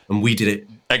us, and we did it.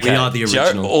 Okay. We are the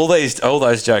original. All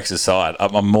those jokes aside,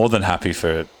 I'm more than happy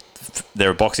for. They're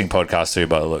a boxing podcast too,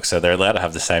 by the look, so they're allowed to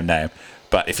have the same name.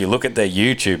 But if you look at their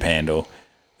YouTube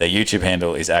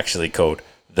handle is actually called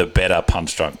The Better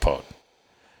Punch Drunk Pod.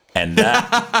 And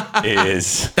that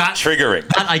is triggering.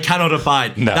 That I cannot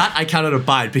abide. No. That I cannot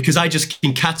abide because I just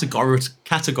can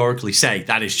categorically say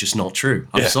that is just not true.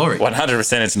 I'm sorry.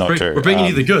 100% it's not true. We're bringing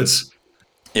you the goods.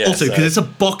 Yeah, also, because it's a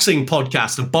boxing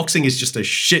podcast and boxing is just a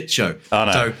shit show. Oh,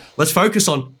 no. So let's focus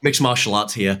on mixed martial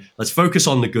arts here. Let's focus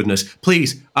on the goodness.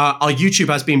 Please, our YouTube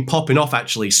has been popping off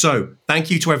actually. So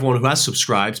thank you to everyone who has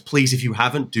subscribed. Please, if you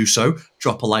haven't, do so.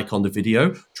 Drop a like on the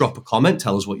video. Drop a comment.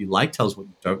 Tell us what you like. Tell us what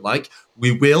you don't like.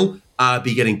 We will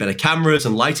be getting better cameras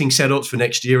and lighting setups for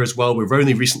next year as well. We've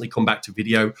only recently come back to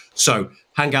video. So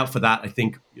hang out for that. I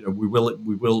think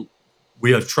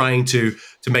we are trying to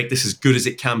make this as good as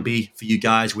it can be for you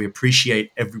guys. We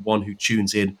appreciate everyone who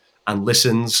tunes in and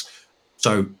listens.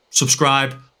 So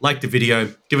subscribe, like the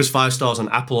video, give us 5 stars on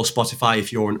Apple or Spotify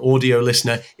if you're an audio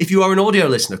listener. If you are an audio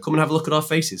listener, come and have a look at our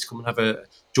faces. Come and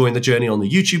join the journey on the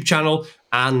YouTube channel.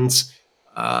 And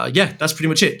that's pretty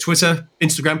much it. Twitter,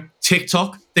 Instagram,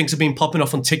 TikTok. Things have been popping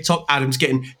off on TikTok. Adam's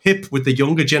getting hip with the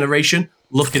younger generation.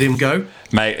 Look at him go,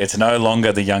 mate. It's no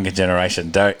longer the younger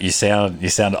generation. You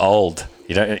sound old.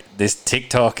 This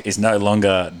TikTok is no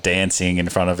longer dancing in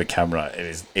front of a camera.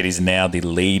 It is now the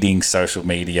leading social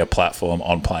media platform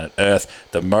on planet Earth.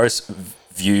 The most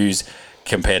views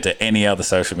compared to any other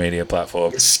social media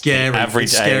platform. It's scary.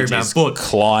 Average age is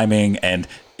climbing, and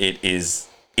it is.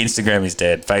 Instagram is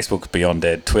dead. Facebook's beyond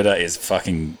dead. Twitter is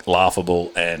fucking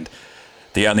laughable, and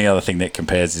the only other thing that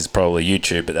compares is probably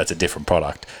YouTube, but that's a different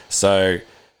product. So,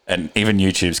 and even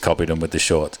YouTube's copied them with the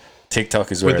shorts.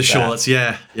 TikTok is where with the shorts,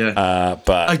 yeah.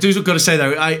 But I do got to say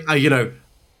though,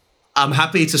 I'm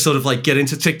happy to sort of like get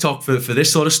into TikTok for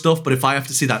this sort of stuff. But if I have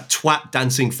to see that twat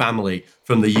dancing family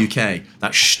from the UK,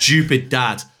 that stupid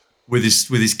dad with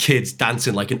his kids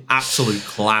dancing like an absolute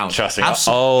clown, trust me, have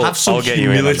some I'll get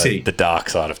humility. you in on the dark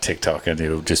side of TikTok, and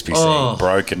it'll just be seeing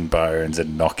broken bones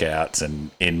and knockouts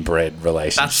and inbred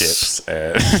relationships.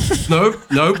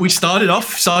 No, we started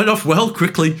off well.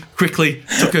 Quickly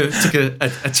took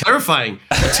a terrifying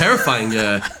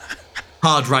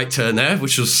hard right turn there,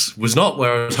 which was not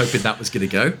where I was hoping that was going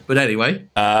to go. But anyway,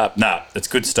 it's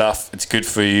good stuff. It's good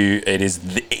for you. It is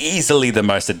easily the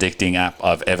most addicting app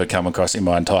I've ever come across in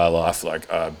my entire life. Like,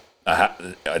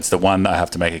 it's the one that I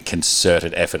have to make a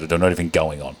concerted effort at. I'm not even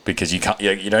going on because you can't.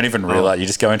 You don't even realize. You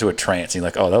just go into a trance. And you're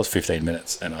like, oh, that was 15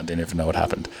 minutes, and I didn't even know what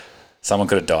happened. Someone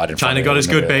could have died in front of me. China got us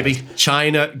good, baby.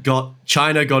 China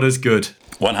got us good.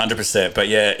 100%. But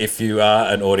yeah, if you are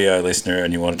an audio listener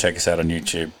and you want to check us out on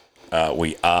YouTube.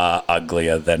 We are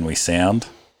uglier than we sound,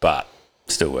 but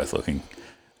still worth looking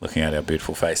at our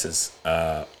beautiful faces.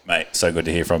 Mate, so good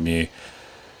to hear from you.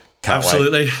 Can't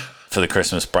Absolutely. wait for the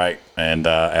Christmas break and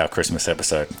our Christmas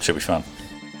episode. Should be fun.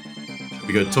 Should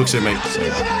be good. Talk soon, mate. See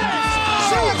you.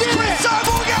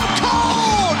 Cyborg out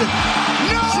cold!